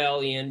whole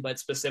rebellion, but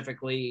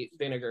specifically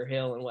Vinegar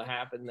Hill and what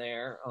happened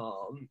there.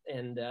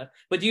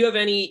 But do you have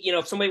any,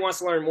 if somebody wants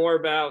to learn more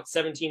about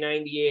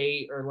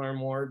 1798 or learn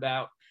more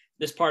about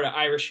this part of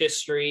Irish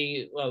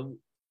history,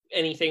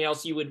 anything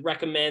else you would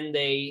recommend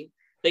they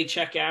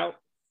check out?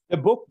 The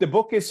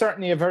book is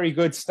certainly a very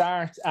good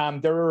start.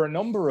 There are a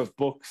number of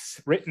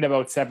books written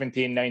about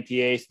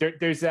 1798.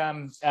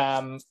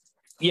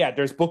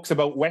 There's books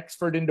about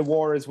Wexford in the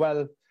war as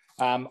well.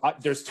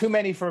 There's too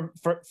many for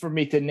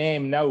me to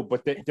name now,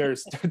 but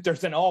there's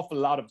an awful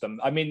lot of them.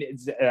 I mean,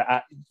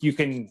 you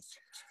can,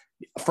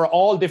 for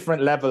all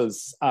different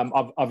levels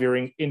of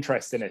your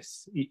interest in it,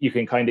 you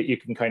can kind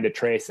of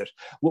trace it.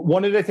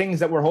 One of the things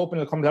that we're hoping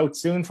will come out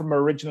soon from our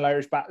Original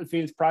Irish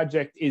Battlefields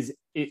project is,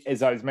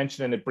 as I was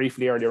mentioning it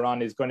briefly earlier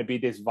on, is going to be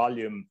this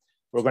volume.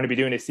 We're going to be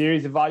doing a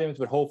series of volumes,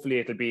 but hopefully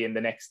it'll be in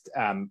the next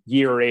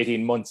year or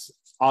 18 months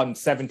on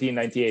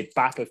 1798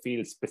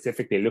 battlefields,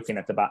 specifically looking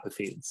at the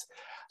battlefields.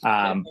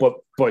 But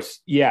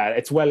yeah,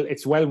 it's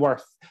well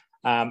worth.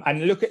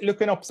 And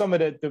looking up some of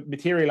the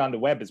material on the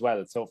web as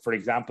well. So, for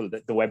example,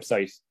 the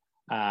website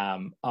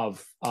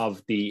of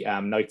the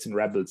Knights and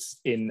Rebels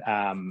in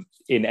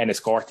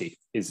Enniscorthy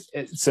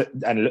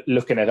and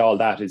looking at all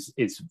that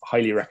is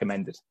highly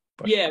recommended.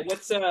 But,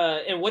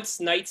 what's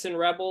Knights and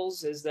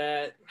Rebels? Is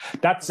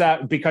that's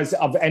because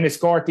of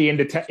Enniscorthy in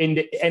the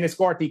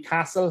Enniscorthy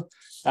Castle,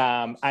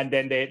 and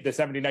then the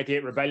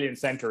 1798 Rebellion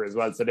Centre as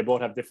well. So they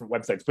both have different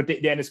websites. But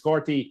the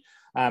Enniscorthy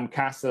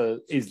Castle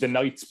is the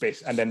Knights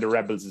bit, and then the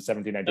Rebels is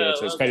 1798.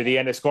 So it's kind of the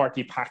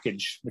Enniscorthy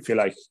package, if you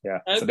like.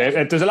 Yeah. Okay. So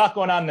there's a lot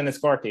going on in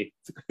Enniscorthy.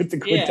 It's a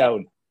good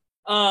town.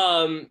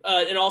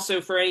 And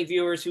also for any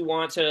viewers who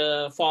want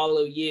to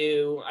follow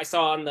you, I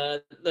saw on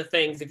the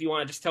things, if you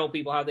want to just tell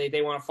people how they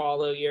want to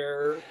follow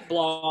your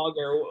blog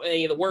or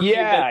any of the work.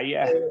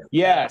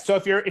 Yeah. So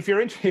if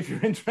you're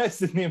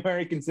interested in the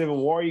American Civil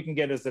War, you can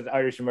get us at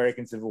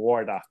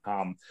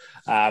IrishAmericanCivilWar.com.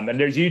 And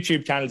there's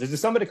YouTube channels. There's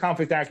some of the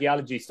conflict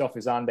archaeology stuff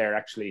is on there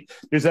actually.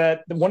 There's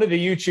one of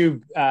the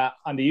YouTube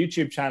on the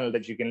YouTube channel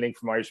that you can link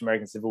from Irish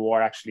American Civil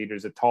War. Actually,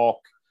 there's a talk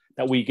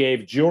that we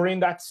gave during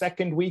that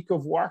second week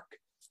of work.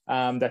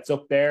 That's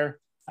up there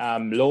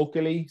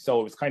locally,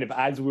 so it's kind of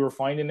as we were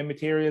finding the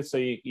material, so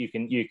you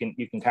can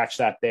catch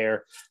that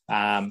there.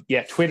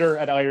 Twitter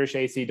at Irish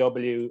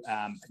ACW,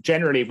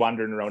 generally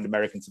wandering around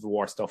American Civil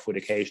War stuff with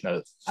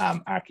occasional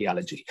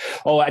archaeology.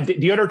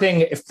 The other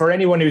thing, for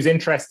anyone who's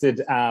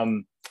interested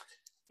in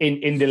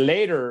the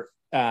later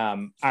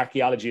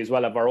archaeology as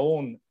well of our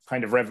own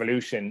kind of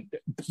revolution,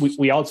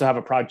 we also have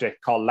a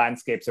project called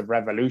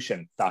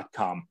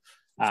landscapesofrevolution.com.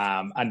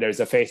 And there's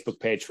a Facebook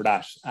page for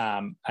that.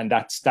 And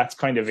that's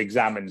kind of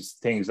examines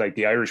things like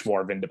the Irish War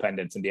of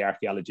Independence and the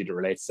archaeology that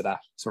relates to that.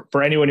 So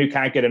for anyone who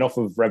can't get enough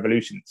of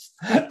revolutions.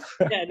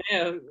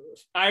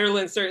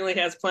 Ireland certainly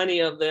has plenty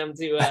of them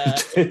to...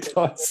 It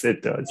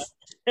does.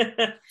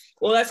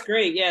 Well, that's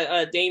great.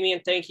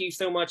 Damian, thank you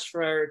so much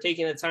for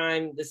taking the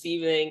time this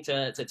evening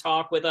to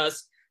talk with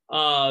us.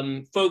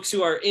 Folks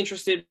who are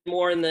interested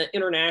more in the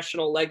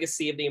international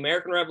legacy of the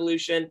American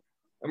Revolution,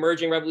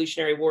 Emerging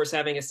Revolutionary Wars,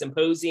 having a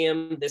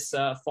symposium this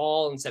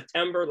fall in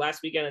September,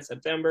 last weekend in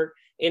September,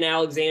 in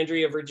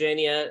Alexandria,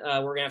 Virginia.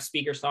 We're going to have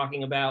speakers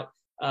talking about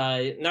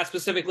not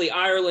specifically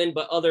Ireland,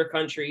 but other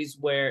countries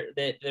where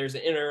there's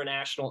an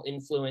international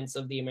influence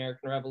of the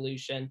American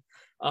Revolution.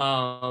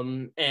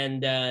 And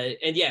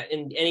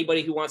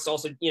anybody who wants to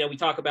also, we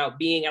talk about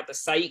being at the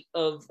site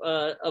of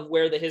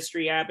where the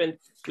history happened.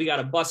 We got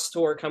a bus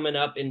tour coming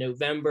up in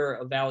November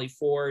of Valley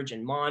Forge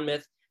and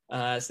Monmouth.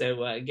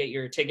 So get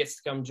your tickets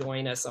to come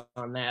join us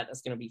on that.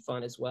 That's going to be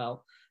fun as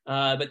well.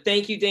 But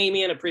thank you,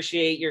 Damian.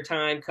 Appreciate your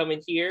time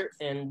coming here.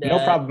 And no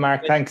problem,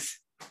 Mark.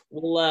 Thanks.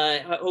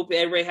 We'll hope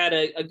everybody had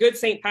a good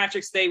St.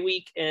 Patrick's Day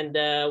week, and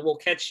we'll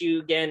catch you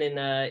again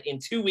in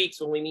 2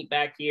 weeks when we meet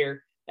back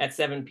here at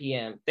 7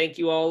 p.m. Thank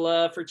you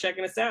all for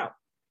checking us out.